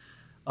funny.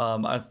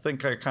 I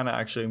think I kind of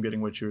actually am getting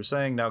what you were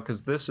saying now,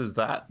 because this is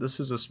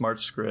a smart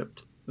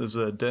script. This is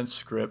a dense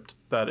script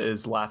that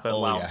is laugh out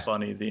loud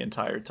funny the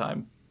entire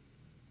time.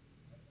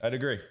 I'd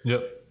agree.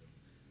 Yep.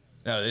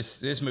 No,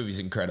 this movie's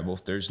incredible.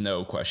 There's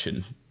no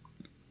question.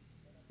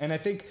 And I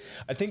think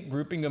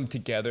grouping them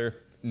together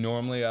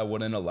normally I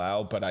wouldn't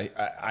allow, but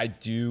I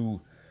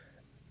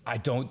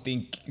don't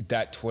think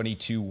that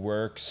 22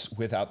 works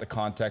without the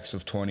context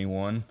of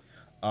 21.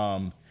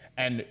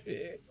 And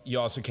you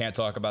also can't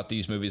talk about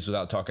these movies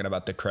without talking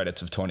about the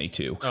credits of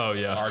 22. Oh,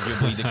 yeah.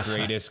 Arguably the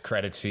greatest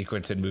credit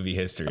sequence in movie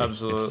history.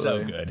 Absolutely. It's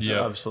so good.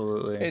 Yeah,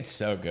 absolutely. It's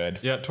so good.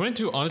 Yeah,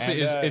 22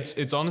 honestly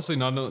it's honestly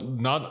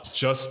not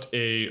just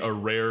a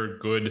rare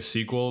good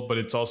sequel, but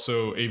it's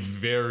also a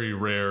very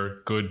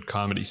rare good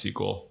comedy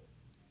sequel.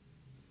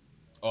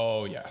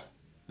 Oh, yeah.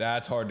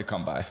 That's hard to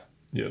come by.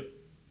 Yep.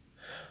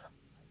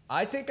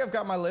 I think I've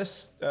got my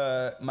list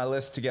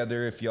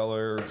together if y'all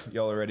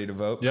are ready to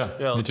vote. Yeah,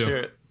 let's hear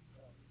it.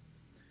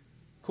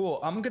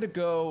 Cool. I'm going to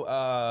go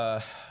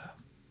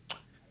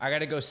I got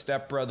to go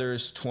Step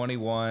Brothers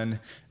 21,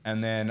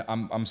 and then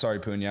I'm sorry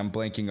Punya, I'm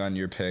blanking on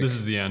your pick. This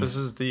is the end. This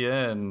is the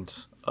end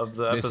of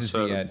the episode. This is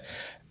the end.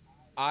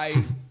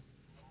 I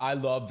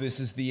love This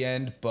Is the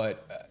End,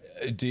 but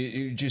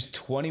just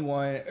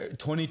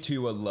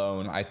 22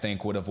 alone, I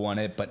think would have won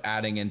it. But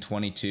adding in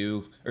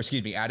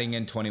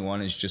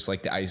 21 is just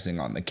like the icing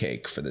on the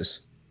cake for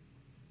this.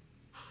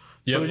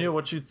 Yeah,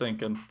 what you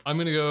thinking? I'm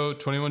gonna go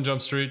 21 Jump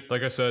Street.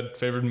 Like I said,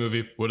 favorite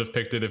movie. Would have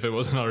picked it if it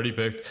wasn't already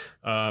picked.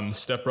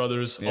 Step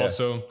Brothers,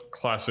 also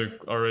classic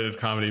R-rated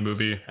comedy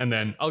movie. And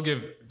then I'll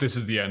give This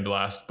Is the End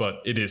last,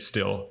 but it is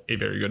still a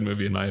very good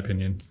movie in my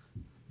opinion.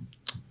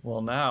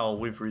 Well, now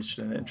we've reached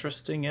an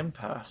interesting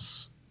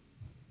impasse.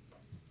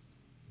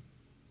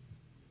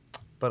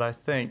 But I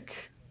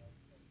think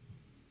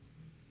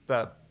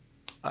that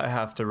I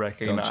have to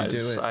recognize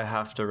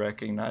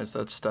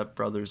that Step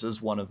Brothers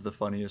is one of the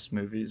funniest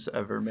movies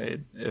ever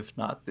made, if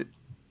not the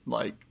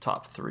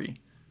top 3.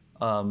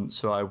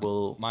 So I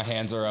will. My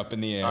hands are up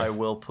in the air. I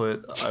will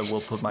put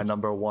my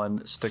number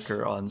 1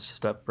 sticker on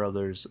Step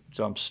Brothers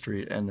Jump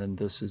Street, and then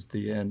This Is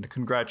the End.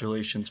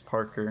 Congratulations,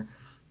 Parker.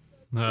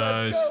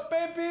 Nice. Let's go,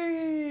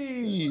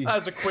 baby!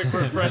 As a quick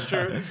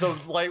refresher, the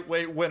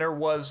lightweight winner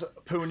was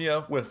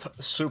Punya with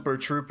Super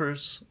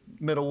Troopers.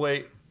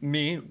 Middleweight,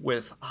 me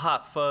with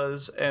Hot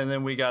Fuzz. And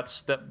then we got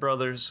Step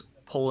Brothers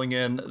pulling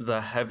in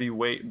the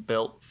heavyweight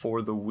belt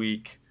for the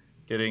week,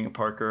 getting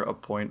Parker a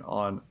point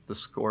on the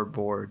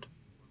scoreboard.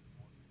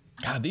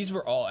 God, these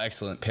were all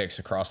excellent picks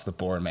across the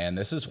board, man.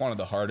 This is one of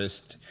the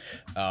hardest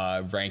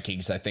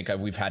rankings I think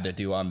we've had to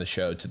do on the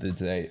show to the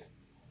date.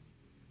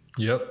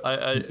 Yep.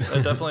 I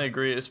definitely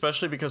agree,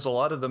 especially because a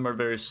lot of them are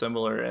very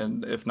similar,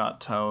 and if not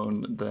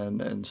tone,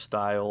 then in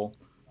style.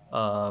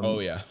 Oh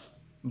yeah.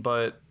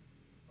 But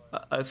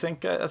I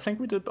think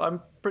we did.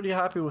 I'm pretty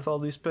happy with all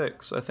these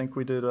picks. I think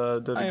we did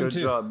a good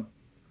job.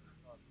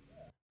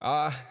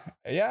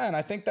 Yeah, and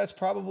I think that's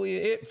probably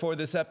it for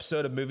this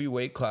episode of Movie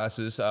Weight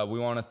Classes. We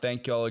want to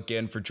thank y'all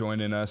again for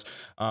joining us.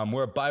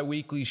 We're a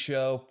bi-weekly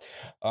show.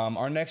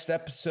 Our next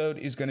episode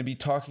is going to be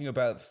talking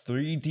about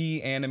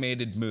 3D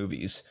animated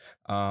movies.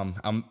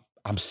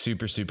 I'm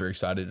super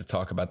excited to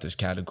talk about this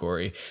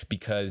category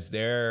because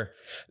they're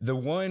the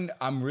one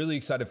I'm really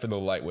excited for. The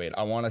lightweight.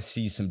 I want to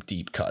see some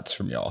deep cuts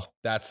from y'all.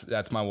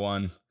 That's my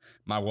one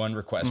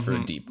request for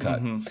a deep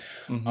cut.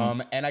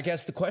 And I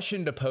guess the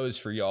question to pose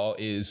for y'all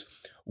is,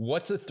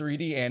 what's a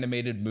 3D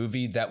animated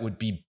movie that would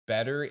be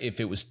better if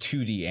it was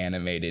 2D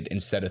animated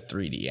instead of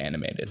 3D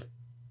animated?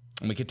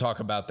 And we could talk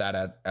about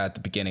that at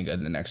the beginning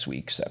of the next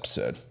week's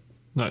episode.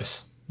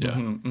 Nice. Yeah.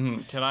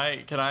 Can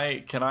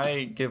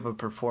I give a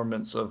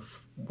performance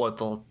of what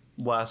the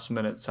last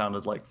minute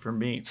sounded like for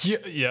me?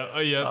 Yeah.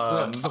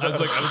 I was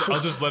like,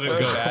 I'll just let it go.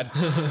 Bad.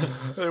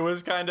 It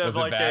was kind of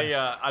like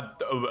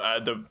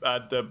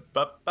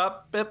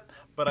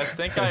but I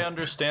think I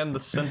understand the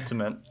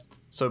sentiment.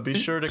 So be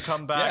sure to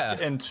come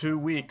back in 2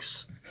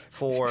 weeks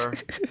for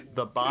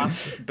the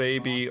Boss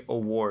Baby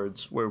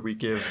Awards, where we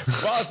give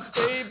Boss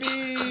Baby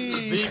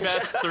the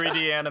best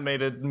 3D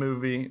animated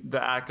movie the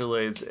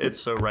accolades it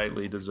so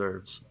rightly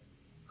deserves.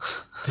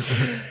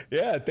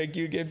 Yeah, thank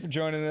you again for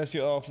joining us,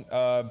 y'all.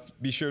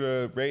 Be sure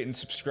to rate and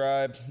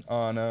subscribe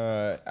on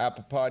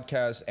Apple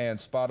Podcasts and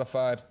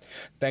Spotify.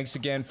 Thanks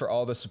again for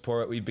all the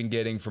support we've been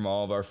getting from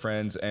all of our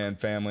friends and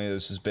family.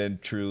 This has been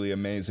truly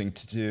amazing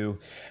to do,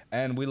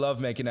 and we love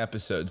making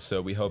episodes,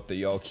 so we hope that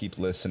y'all keep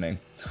listening.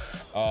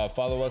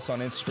 Follow us on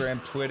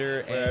Instagram,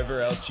 Twitter, and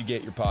wherever else you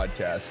get your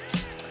podcasts.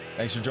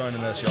 Thanks for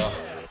joining us,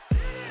 y'all.